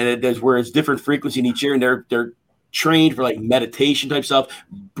 and there's where it's different frequency in each ear, and they're trained for like meditation type stuff,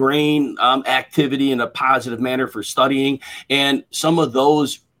 brain activity in a positive manner for studying. And some of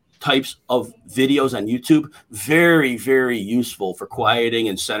those types of videos on YouTube, very, very useful for quieting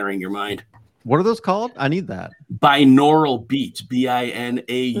and centering your mind. What are those called? I need that. Binaural beats, Binaural.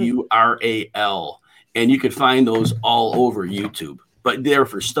 And you could find those all over YouTube. But they're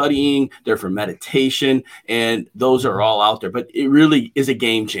for studying, they're for meditation, and those are all out there. But it really is a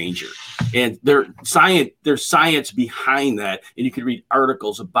game changer. And there's science behind that, and you can read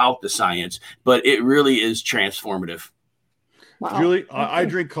articles about the science, but it really is transformative. Wow. Julie, I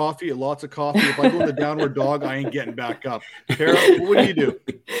drink coffee, lots of coffee. If I go in the downward dog, I ain't getting back up. Tara, what do you do?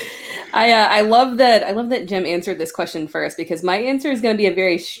 I love that. I love that Jim answered this question first, because my answer is going to be a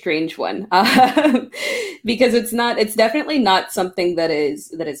very strange one. Because it's definitely not something that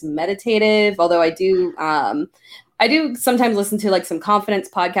is meditative. Although I do sometimes listen to like some confidence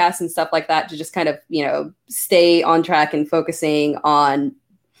podcasts and stuff like that to just kind of, stay on track and focusing on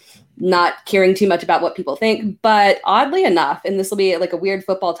not caring too much about what people think. But oddly enough, and this will be like a weird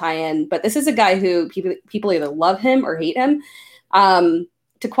football tie-in, but this is a guy who people either love him or hate him.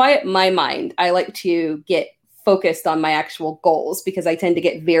 To quiet my mind, I like to get focused on my actual goals, because I tend to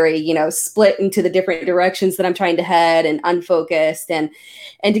get very, split into the different directions that I'm trying to head and unfocused. And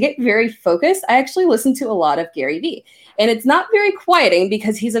to get very focused, I actually listen to a lot of Gary Vee. And it's not very quieting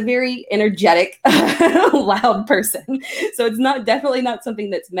because he's a very energetic, loud person. So it's definitely not something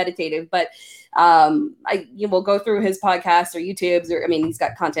that's meditative, but will go through his podcasts or YouTubes, he's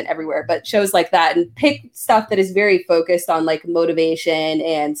got content everywhere, but shows like that, and pick stuff that is very focused on like motivation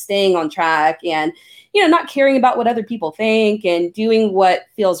and staying on track and, not caring about what other people think and doing what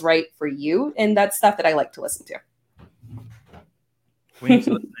feels right for you. And that's stuff that I like to listen to. When you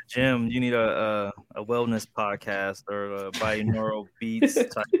listen to the gym, you need a wellness podcast or a binaural beats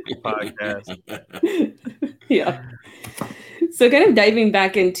type of podcast. Yeah. So kind of diving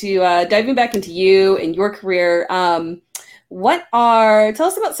back into you and your career, tell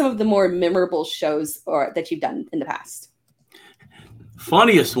us about some of the more memorable shows that you've done in the past.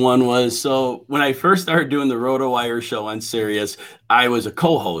 Funniest one was, so when I first started doing the RotoWire show on Sirius, I was a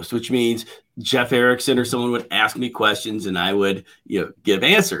co-host, which means Jeff Erickson or someone would ask me questions and I would, give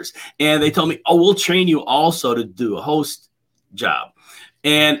answers. And they told me, oh, we'll train you also to do a host job.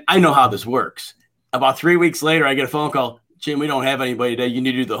 And I know how this works. About 3 weeks later, I get a phone call. Jim, we don't have anybody today. You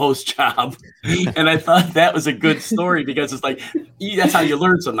need to do the host job. And I thought that was a good story, because it's like, that's how you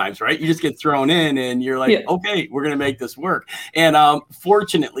learn sometimes, right? You just get thrown in and you're like, okay, we're going to make this work. And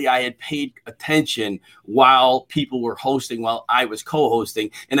fortunately, I had paid attention while people were hosting, while I was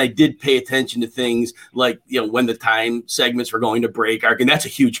co-hosting. And I did pay attention to things like, when the time segments were going to break. And that's a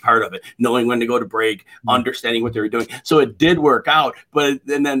huge part of it, knowing when to go to break, understanding what they were doing. So it did work out. And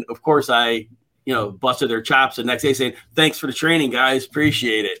then, of course, I busted their chops the next day saying, thanks for the training, guys.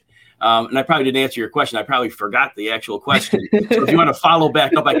 Appreciate it. And I probably didn't answer your question. I probably forgot the actual question. So if you want to follow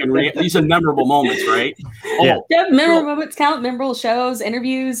back up, I can read. These are memorable moments, right? Yeah, memorable moments count, memorable shows,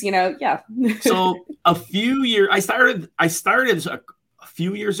 interviews, yeah. So a few years, I started a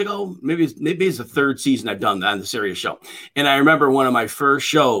few years ago, maybe it's the third season I've done on the Sirius show. And I remember one of my first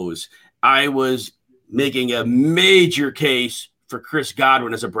shows, I was making a major case for Chris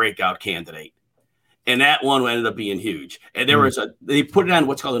Godwin as a breakout candidate. And that one ended up being huge. And they put it on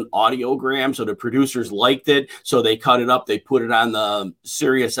what's called an audiogram. So the producers liked it. So they cut it up. They put it on the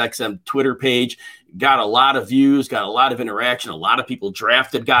SiriusXM Twitter page, got a lot of views, got a lot of interaction. A lot of people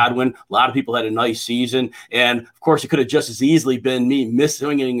drafted Godwin. A lot of people had a nice season. And of course, it could have just as easily been me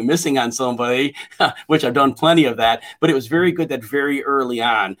missing on somebody, which I've done plenty of that. But it was very good that very early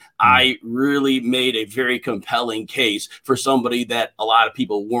on, I really made a very compelling case for somebody that a lot of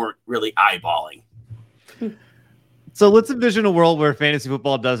people weren't really eyeballing. So let's envision a world where fantasy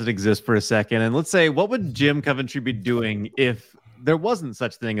football doesn't exist for a second. And let's say, what would Jim Coventry be doing if there wasn't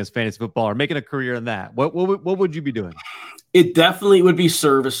such thing as fantasy football, or making a career in that? What would you be doing? It definitely would be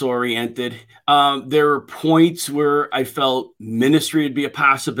service oriented. There were points where I felt ministry would be a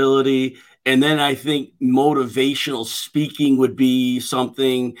possibility. And then I think motivational speaking would be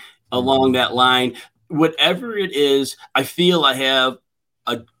something along that line. Whatever it is, I feel I have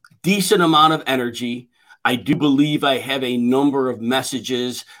a decent amount of energy. I do believe I have a number of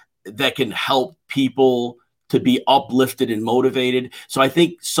messages that can help people to be uplifted and motivated. So I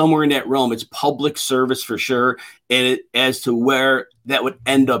think somewhere in that realm, it's public service for sure. And as to where that would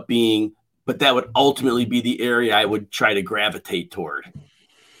end up being, but that would ultimately be the area I would try to gravitate toward.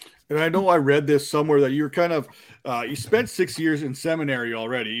 And I know I read this somewhere that you're kind of, you spent 6 years in seminary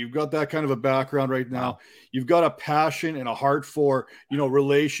already. You've got that kind of a background right now. You've got a passion and a heart for,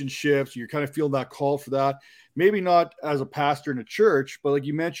 relationships. You're kind of feeling that call for that. Maybe not as a pastor in a church, but like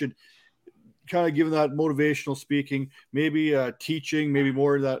you mentioned, kind of giving that motivational speaking, maybe teaching, maybe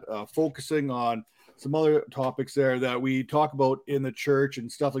more of that focusing on some other topics there that we talk about in the church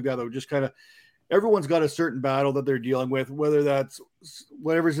and stuff like that. That would just kind of, everyone's got a certain battle that they're dealing with, whether that's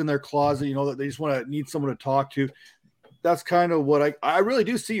whatever's in their closet, that they just need someone to talk to. That's kind of what I really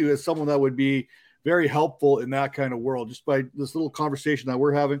do see you as someone that would be very helpful in that kind of world, just by this little conversation that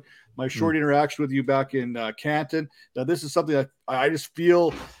we're having, my short interaction with you back in Canton. Now, this is something that I just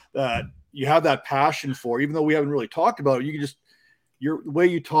feel that you have that passion for, even though we haven't really talked about it. You can just, the way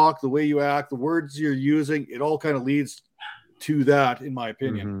you talk, the way you act, the words you're using, it all kind of leads to that, in my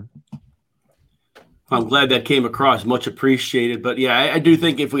opinion. I'm glad that came across. Much appreciated. But yeah, I do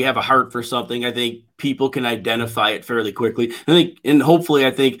think if we have a heart for something, I think people can identify it fairly quickly. Hopefully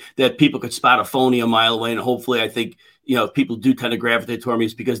I think that people could spot a phony a mile away. And hopefully I think, if people do kind of gravitate toward me,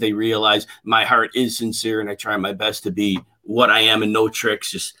 it's because they realize my heart is sincere and I try my best to be what I am and no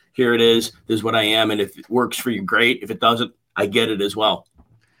tricks. Just here it is. This is what I am. And if it works for you, great. If it doesn't, I get it as well.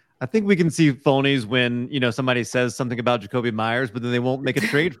 I think we can see phonies when, somebody says something about Jacoby Myers, but then they won't make a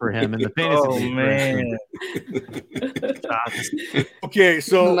trade for him in the fantasy league. Man. Okay,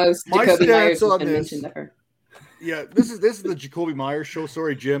 so most my Jacoby Myers stance has on been this. mentioned ever. Yeah, this is the Jacoby Myers show.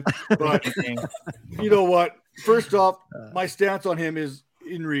 Sorry, Jim. But you know what? First off, my stance on him is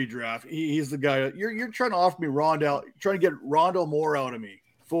in redraft. He's the guy. You're trying to offer me Rondell, trying to get Rondell Moore out of me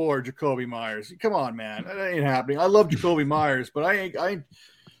for Jacoby Myers. Come on, man. That ain't happening. I love Jacoby Myers, but I ain't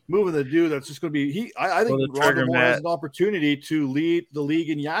moving the dude that's just going to be I think Rondell Moore has an opportunity to lead the league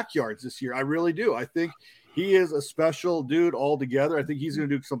in yak yards this year. I really do. I think he is a special dude altogether. I think he's going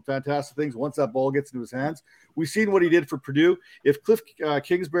to do some fantastic things once that ball gets into his hands. We've seen what he did for Purdue. If Cliff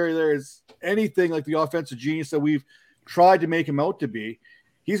Kingsbury there is anything like the offensive genius that we've tried to make him out to be,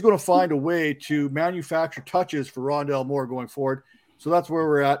 he's going to find a way to manufacture touches for Rondell Moore going forward. So that's where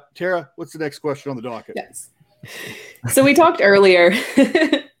we're at. Tara, what's the next question on the docket? Yes. So we talked earlier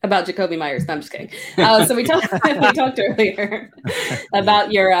about Jacoby Myers. No, I'm just kidding. So we talked earlier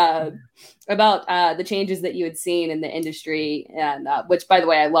about your the changes that you had seen in the industry, and which, by the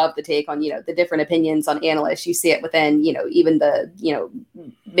way, I love the take on the different opinions on analysts. You see it within even the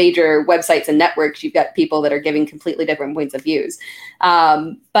major websites and networks. You've got people that are giving completely different points of views.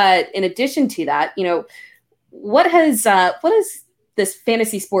 But in addition to that, what has this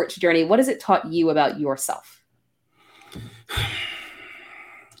fantasy sports journey? What has it taught you about yourself?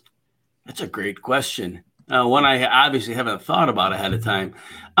 That's a great question. One I obviously haven't thought about ahead of time.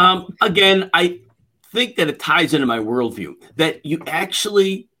 Again, I think that it ties into my worldview that you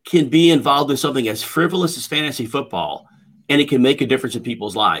actually can be involved in something as frivolous as fantasy football, and it can make a difference in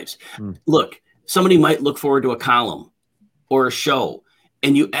people's lives. Look, somebody might look forward to a column or a show,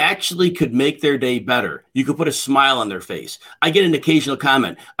 and you actually could make their day better. You could put a smile on their face. I get an occasional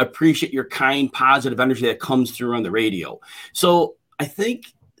comment, appreciate your kind, positive energy that comes through on the radio. So I think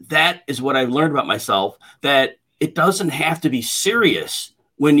that is what I've learned about myself, that it doesn't have to be serious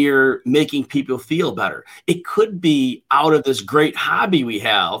when you're making people feel better. It could be out of this great hobby we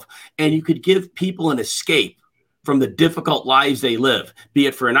have, and you could give people an escape from the difficult lives they live, be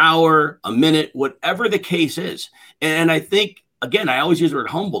it for an hour, a minute, whatever the case is. And I think, again, I always use the word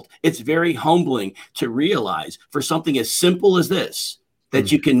humbled. It's very humbling to realize for something as simple as this,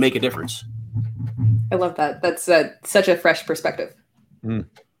 that you can make a difference. I love that. That's such a fresh perspective.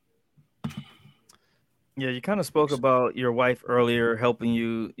 Yeah, you kind of spoke about your wife earlier helping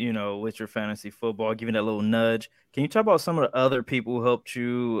you, with your fantasy football, giving that little nudge. Can you talk about some of the other people who helped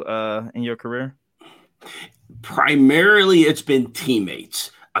you in your career? Primarily, it's been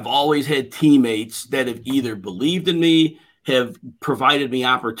teammates. I've always had teammates that have either believed in me, have provided me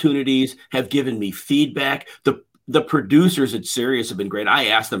opportunities, have given me feedback. The producers at Sirius have been great. I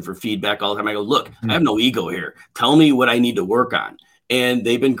ask them for feedback all the time. I go, look, I have no ego here. Tell me what I need to work on. And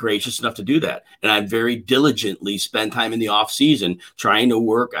they've been gracious enough to do that. And I very diligently spend time in the off season trying to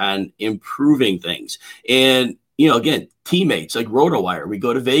work on improving things. And, again, teammates like RotoWire, we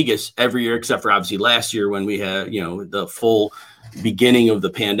go to Vegas every year, except for obviously last year when we had, the full beginning of the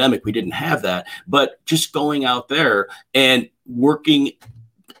pandemic, we didn't have that. But just going out there and working,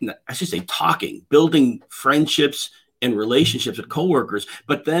 I should say talking, building friendships and relationships with coworkers.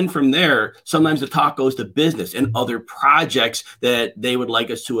 But then from there, sometimes the talk goes to business and other projects that they would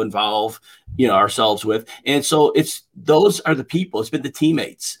like us to involve, ourselves with. And so those are the people. It's been the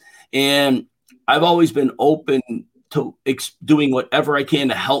teammates. And I've always been open to doing whatever I can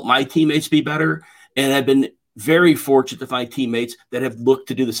to help my teammates be better. And I've been very fortunate to find teammates that have looked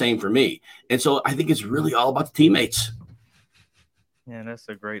to do the same for me. And so I think it's really all about the teammates. Yeah, that's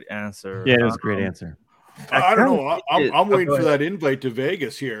a great answer. Yeah, that's a great answer. I don't know. I'm waiting for that invite to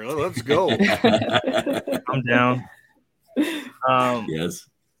Vegas here. Let's go. I'm down. Yes.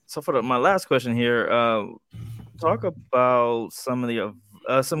 So for my last question here, talk about some of the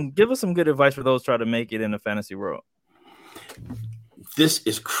give us some good advice for those trying to make it in the fantasy world. This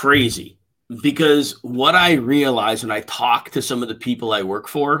is crazy because what I realize when I talk to some of the people I work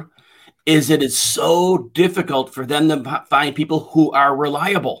for is that it's so difficult for them to find people who are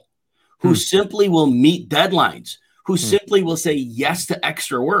reliable, who simply will meet deadlines, who simply will say yes to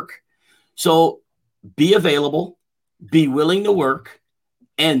extra work. So be available, be willing to work,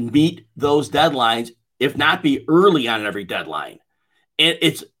 and meet those deadlines, if not be early on every deadline. And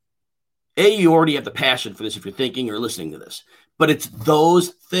it's, you already have the passion for this if you're thinking or listening to this, but it's those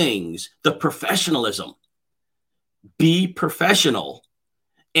things, the professionalism. Be professional,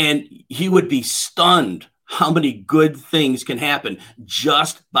 and you would be stunned how many good things can happen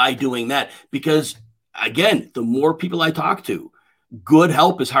just by doing that. Because, again, the more people I talk to, good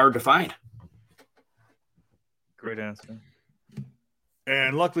help is hard to find. Great answer.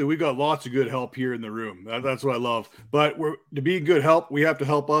 And luckily, we got lots of good help here in the room. That's what I love. But to be good help, we have to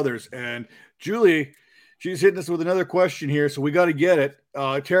help others. And Julie, she's hitting us with another question here, so we got to get it.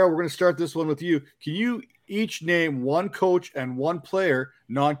 Tara, we're going to start this one with you. Can you each name one coach and one player,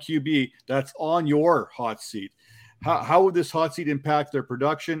 non-QB, that's on your hot seat? How would this hot seat impact their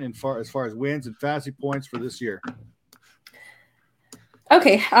production as far as wins and fantasy points for this year?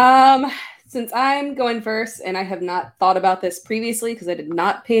 Okay. Since I'm going first and I have not thought about this previously because I did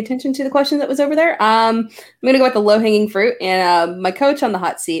not pay attention to the question that was over there, I'm going to go with the low-hanging fruit. And my coach on the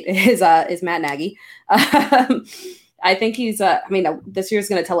hot seat is Matt Nagy. I think he's this year's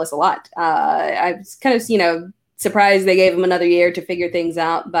going to tell us a lot. I was kind of, surprised they gave him another year to figure things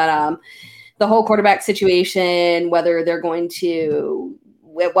out. But the whole quarterback situation, whether they're going to –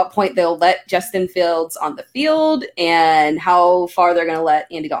 at what point they'll let Justin Fields on the field and how far they're going to let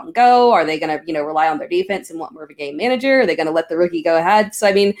Andy Dalton go. Are they going to, rely on their defense and want more of a game manager? Are they going to let the rookie go ahead?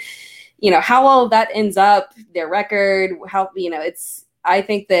 So, how all of that ends up, their record, I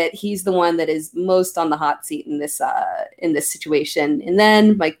think that he's the one that is most on the hot seat in this situation. And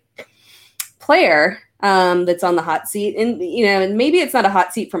then my player that's on the hot seat, and, and maybe it's not a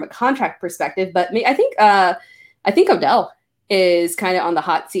hot seat from a contract perspective, but I think Odell is kind of on the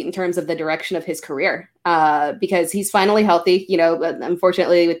hot seat in terms of the direction of his career because he's finally healthy.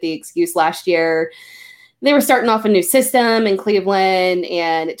 Unfortunately, with the excuse last year, they were starting off a new system in Cleveland,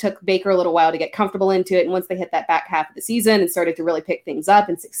 and it took Baker a little while to get comfortable into it. And once they hit that back half of the season and started to really pick things up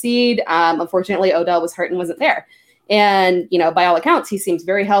and succeed, unfortunately, Odell was hurt and wasn't there. And, by all accounts, he seems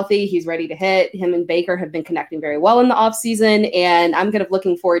very healthy. He's ready to hit. Him and Baker have been connecting very well in the offseason, and I'm kind of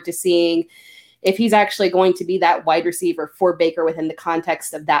looking forward to seeing if he's actually going to be that wide receiver for Baker within the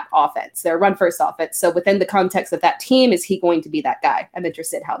context of that offense, their run-first offense. So within the context of that team, is he going to be that guy? I'm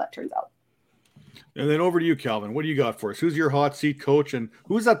interested how that turns out. And then over to you, Calvin. What do you got for us? Who's your hot seat coach, and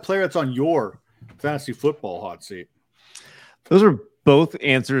who's that player that's on your fantasy football hot seat? Those are both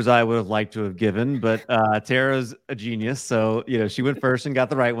answers I would have liked to have given, but Tara's a genius. So, she went first and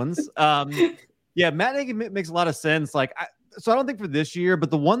got the right ones. Yeah, Matt Nagy makes a lot of sense. Like, so I don't think for this year,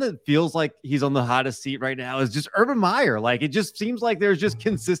 but the one that feels like he's on the hottest seat right now is just Urban Meyer. Like, it just seems like there's just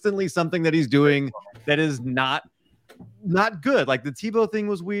consistently something that he's doing that is not good. Like, the Tebow thing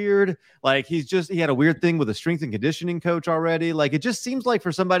was weird. Like, he had a weird thing with a strength and conditioning coach already. Like, it just seems like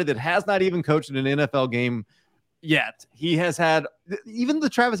for somebody that has not even coached in an NFL game yet, he has had, even the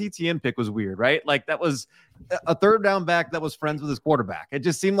Travis Etienne pick was weird, right? Like, that was a third down back that was friends with his quarterback. It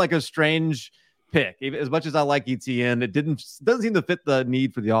just seemed like a strange pick. As much as I like Etienne, it doesn't seem to fit the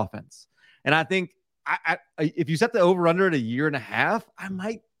need for the offense. And I think if you set the over under at 1.5 years, I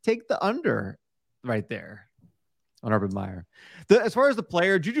might take the under right there on Urban Meyer. As far as the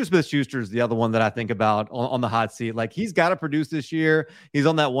player, Juju Smith-Schuster is the other one that I think about on the hot seat. Like, he's got to produce this year. He's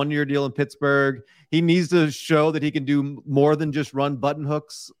on that 1-year deal in Pittsburgh. He needs to show that he can do more than just run button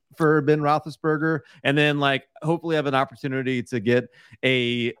hooks for Ben Roethlisberger, and then like hopefully have an opportunity to get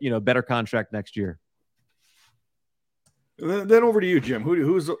a better contract next year. Then over to you, Jim. Who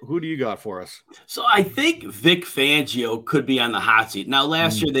do you got for us? So I think Vic Fangio could be on the hot seat. Now,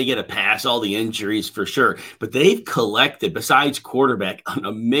 last year they get a pass, all the injuries for sure, but they've collected, besides quarterback, an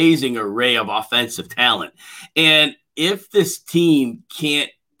amazing array of offensive talent. And if this team can't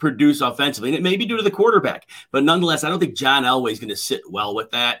produce offensively, and it may be due to the quarterback, but nonetheless, I don't think John Elway is going to sit well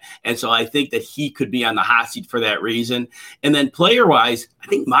with that. And so I think that he could be on the hot seat for that reason. And then player-wise, I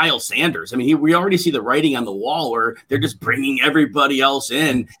think Miles Sanders. I mean, we already see the writing on the wall where they're just bringing everybody else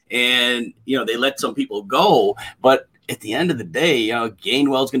in, and they let some people go. But at the end of the day,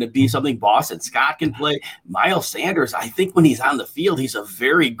 Gainwell's going to be something. Boston Scott can play. Miles Sanders, I think when he's on the field, he's a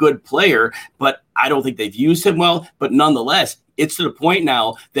very good player, but I don't think they've used him well. But nonetheless, it's to the point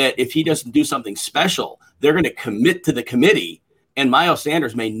now that if he doesn't do something special, they're going to commit to the committee, and Miles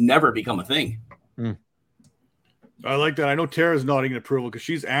Sanders may never become a thing. I like that. I know Tara's nodding in approval because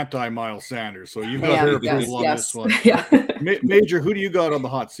she's anti-Miles Sanders, so you've got her approval on this one. Yeah. Major, who do you got on the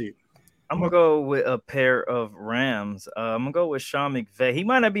hot seat? I'm going to go with a pair of Rams. I'm going to go with Sean McVay. He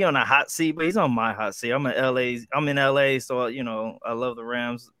might not be on a hot seat, but he's on my hot seat. I'm in LA, so, I love the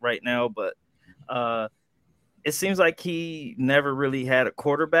Rams right now, but it seems like he never really had a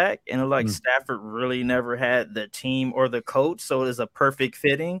quarterback, and Stafford really never had the team or the coach, so it is a perfect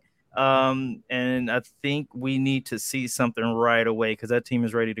fitting. And I think we need to see something right away because that team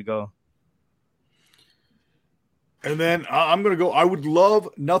is ready to go. And then I'm going to go. I would love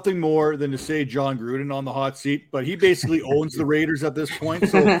nothing more than to say John Gruden on the hot seat, but he basically owns the Raiders at this point,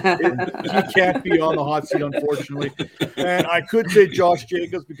 so he can't be on the hot seat, unfortunately. And I could say Josh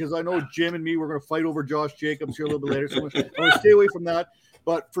Jacobs because I know Jim and me, we're going to fight over Josh Jacobs here a little bit later, so I'm going to stay away from that.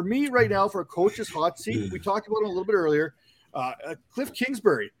 But for me right now, for a coach's hot seat, we talked about it a little bit earlier, Cliff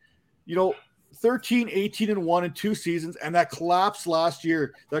Kingsbury, 13, 18-1 in 2 seasons, and that collapse last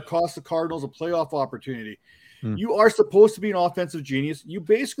year that cost the Cardinals a playoff opportunity. You are supposed to be an offensive genius. You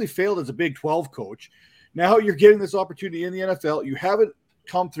basically failed as a Big 12 coach. Now you're getting this opportunity in the NFL. You haven't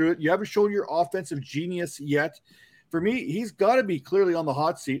come through it. You haven't shown your offensive genius yet. For me, he's got to be clearly on the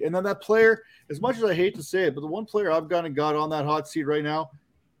hot seat. And then that player, as much as I hate to say it, but the one player I've got on that hot seat right now,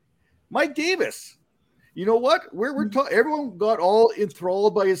 Mike Davis. You know what? Everyone got all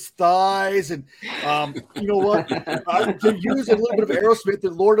enthralled by his thighs, and you know what? To use a little bit of Aerosmith,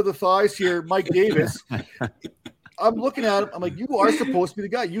 the Lord of the Thighs here, Mike Davis. I'm looking at him. I'm like, you are supposed to be the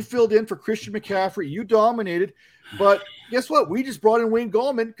guy. You filled in for Christian McCaffrey. You dominated, but guess what? We just brought in Wayne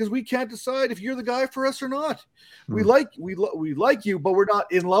Gallman because we can't decide if you're the guy for us or not. We like you, but we're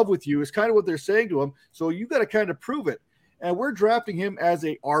not in love with you. Is kind of what they're saying to him. So you got to kind of prove it. And we're drafting him as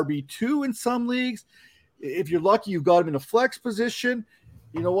a RB2 in some leagues. If you're lucky, you've got him in a flex position.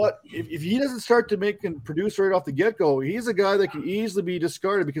 You know what? If he doesn't start to make and produce right off the get-go, he's a guy that can easily be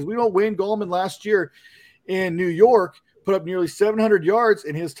discarded because we know Wayne Gallman last year in New York put up nearly 700 yards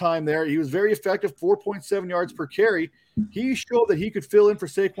in his time there. He was very effective, 4.7 yards per carry. He showed that he could fill in for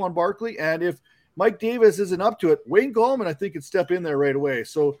Saquon Barkley, and if Mike Davis isn't up to it, Wayne Gallman, I think, could step in there right away.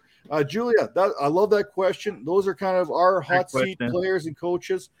 So, Julia, I love that question. Those are kind of our hot seat players and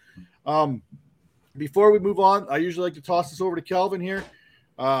coaches. Before we move on, I usually like to toss this over to Calvin here.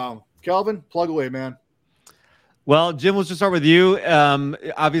 Calvin, plug away, man. Well, Jim, let's just start with you.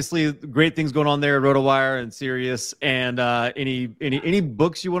 Obviously, great things going on there at RotoWire and Sirius. And any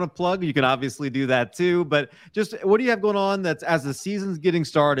books you want to plug, you can obviously do that too. But just what do you have going on that's as the season's getting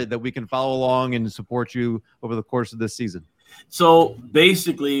started that we can follow along and support you over the course of this season? So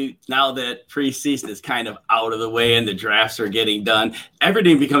basically, now that preseason is kind of out of the way and the drafts are getting done,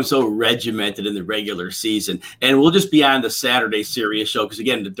 everything becomes so regimented in the regular season. And we'll just be on the Saturday Sirius show because,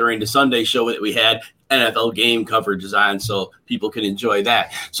 again, during the Sunday show that we had, NFL game coverage is on, so people can enjoy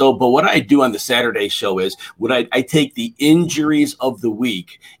that. So, but what I do on the Saturday show is I take the injuries of the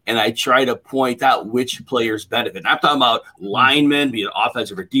week and I try to point out which players benefit. I'm talking about linemen, be it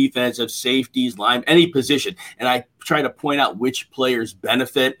offensive or defensive, safeties, line, any position. And I try to point out which players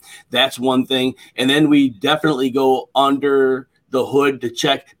benefit. That's one thing. And then we definitely go under the hood to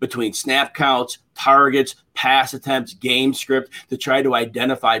check between snap counts, targets, pass attempts, game script to try to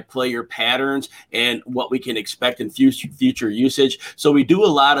identify player patterns and what we can expect in future usage. So we do a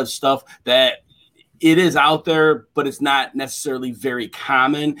lot of stuff that it is out there, but it's not necessarily very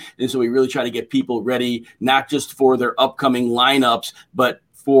common. And so we really try to get people ready, not just for their upcoming lineups, but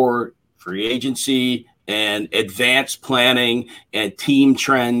for free agency and advanced planning and team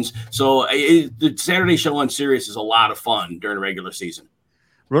trends. So the Saturday show on Sirius is a lot of fun during the regular season.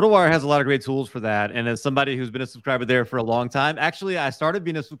 RotoWire has a lot of great tools for that. And as somebody who's been a subscriber there for a long time, actually, I started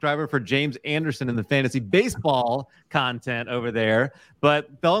being a subscriber for James Anderson in the fantasy baseball content over there, but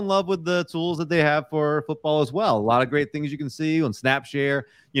fell in love with the tools that they have for football as well. A lot of great things you can see on SnapShare,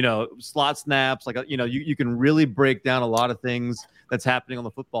 slot snaps, you can really break down a lot of things that's happening on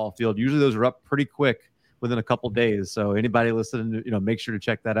the football field. Usually those are up pretty quick within a couple days. So anybody listening, make sure to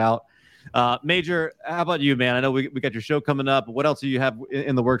check that out. Major, how about you, man? I know we got your show coming up. What else do you have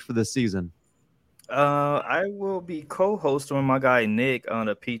in the works for this season? I will be co-hosting with my guy Nick on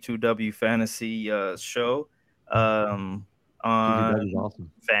a P2W fantasy show on awesome.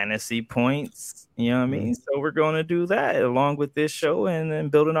 Fantasy Points. You know what I mean? So we're going to do that along with this show and then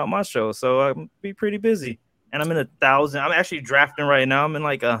building out my show. So I'll be pretty busy. And I'm in 1,000. I'm actually drafting right now. I'm in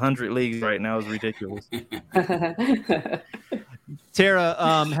like 100 leagues right now. It's ridiculous. Tara,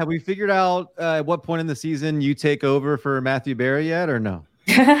 have we figured out at what point in the season you take over for Matthew Berry yet, or no?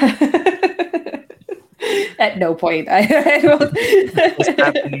 At no point. One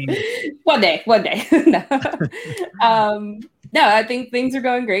day. No, I think things are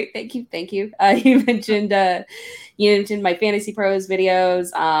going great. Thank you. You mentioned my Fantasy Pros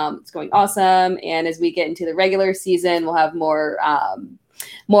videos. It's going awesome. And as we get into the regular season, we'll have more,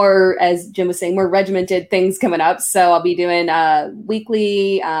 as Jim was saying, more regimented things coming up. So I'll be doing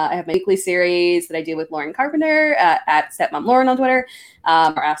weekly. I have my weekly series that I do with Lauren Carpenter at Stepmom Lauren on Twitter,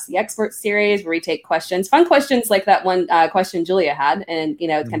 or Ask the Expert series, where we take fun questions like that one question Julia had, and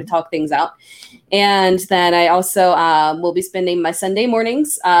kind of talk things out. And then I also will be spending my Sunday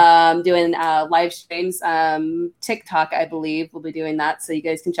mornings doing live streams. TikTok, I believe, will be doing that, so you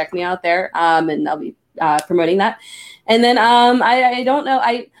guys can check me out there, and I'll be promoting that. And then I don't know.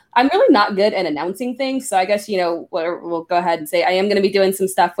 I'm really not good at announcing things, so I guess we'll go ahead and say I am going to be doing some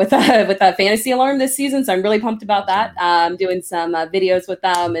stuff with a Fantasy Alarm this season. So I'm really pumped about that. Doing some videos with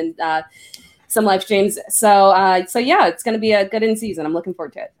them and some live streams. So yeah, it's going to be a good in season. I'm looking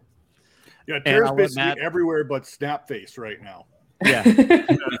forward to it. Yeah, Tara's basically everywhere but Snapface right now. Yeah.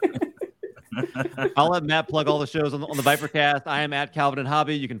 I'll let Matt plug all the shows on the Vipercast. I am at Calvin and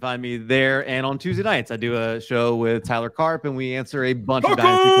Hobby. You can find me there. And on Tuesday nights, I do a show with Tyler Karp, and we answer a bunch of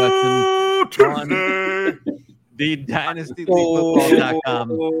Dynasty questions on the DynastyLeagueFootball.com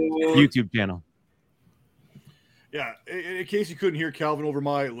YouTube channel. Yeah, in case you couldn't hear Calvin over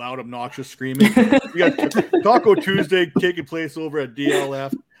my loud, obnoxious screaming, we got Taco Tuesday taking place over at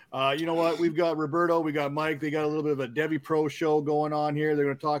DLF. You know what? We've got Roberto, we got Mike. They got a little bit of a Devy Pro show going on here. They're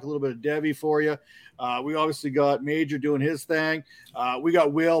going to talk a little bit of Devy for you. We obviously got Major doing his thing. We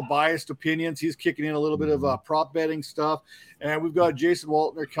got Will, Biased Opinions. He's kicking in a little bit of prop betting stuff. And we've got Jason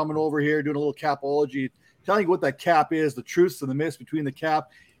Waltner coming over here doing a little capology, telling you what that cap is, the truths and the myths between the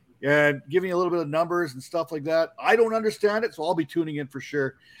cap, and giving you a little bit of numbers and stuff like that. I don't understand it, so I'll be tuning in for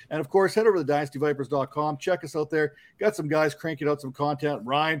sure. And, of course, head over to DynastyVipers.com. Check us out there. Got some guys cranking out some content.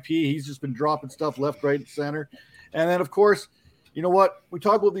 Ryan P., he's just been dropping stuff left, right, and center. And then, of course, you know what? We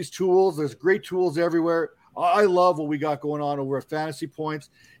talk about these tools. There's great tools everywhere. I love what we got going on over at Fantasy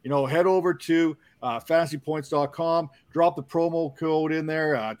Points. Head over to fantasypoints.com. Drop the promo code in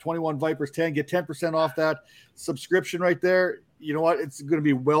there, 21Vipers10. Get 10% off that subscription right there. You know what? It's going to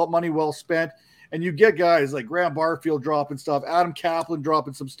be money well spent. And you get guys like Graham Barfield dropping stuff, Adam Kaplan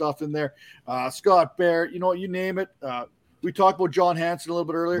dropping some stuff in there, Scott Bear, you name it. We talked about John Hansen a little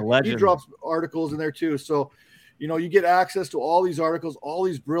bit earlier. He drops articles in there too. So, you get access to all these articles, all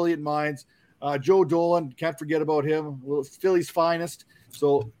these brilliant minds. Joe Dolan, can't forget about him, Philly's finest.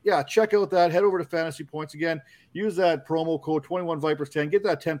 So, yeah, check out that. Head over to Fantasy Points again. Use that promo code 21Vipers10. Get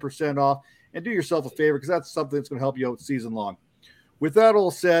that 10% off and do yourself a favor, because that's something that's going to help you out season long. With that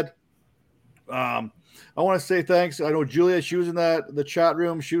all said, I want to say thanks. I know Julia, she was in the chat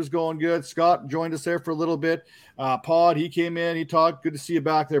room. She was going good. Scott joined us there for a little bit. Pod, he came in. He talked. Good to see you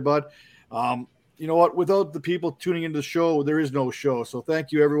back there, bud. you know what? Without the people tuning into the show, there is no show. So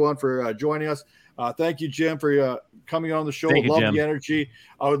thank you, everyone, for joining us. Thank you, Jim, for coming on the show. Thank you, love Jim. the energy.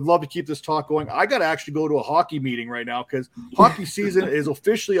 I would love to keep this talk going. I got to actually go to a hockey meeting right now because hockey season is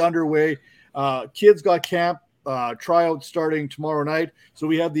officially underway. Kids got camp tryouts starting tomorrow night. So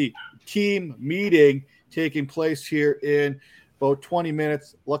we have the team meeting taking place here in about 20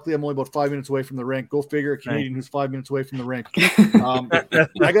 minutes. Luckily, I'm only about 5 minutes away from the rink. Go figure, a Canadian who's 5 minutes away from the rink.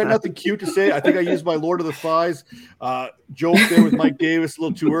 I got nothing cute to say. I think I used my Lord of the Thighs joke there with Mike Davis a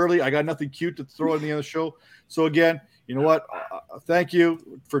little too early. I got nothing cute to throw in the end of the show. So again, you know what? Thank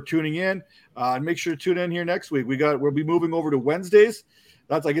you for tuning in. And make sure to tune in here next week. We'll be moving over to Wednesdays.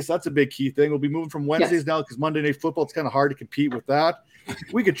 I guess that's a big key thing. We'll be moving from Wednesdays now because Monday Night Football, it's kind of hard to compete with that.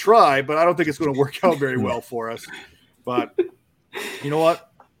 We could try, but I don't think it's going to work out very well for us. But you know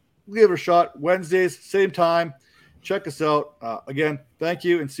what? We'll give it a shot. Wednesdays, same time. Check us out. Again, thank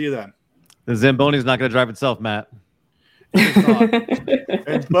you, and see you then. The Zamboni's not going to drive itself, Matt.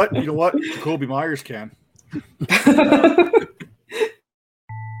 It's not. But you know what? Jacoby Myers can.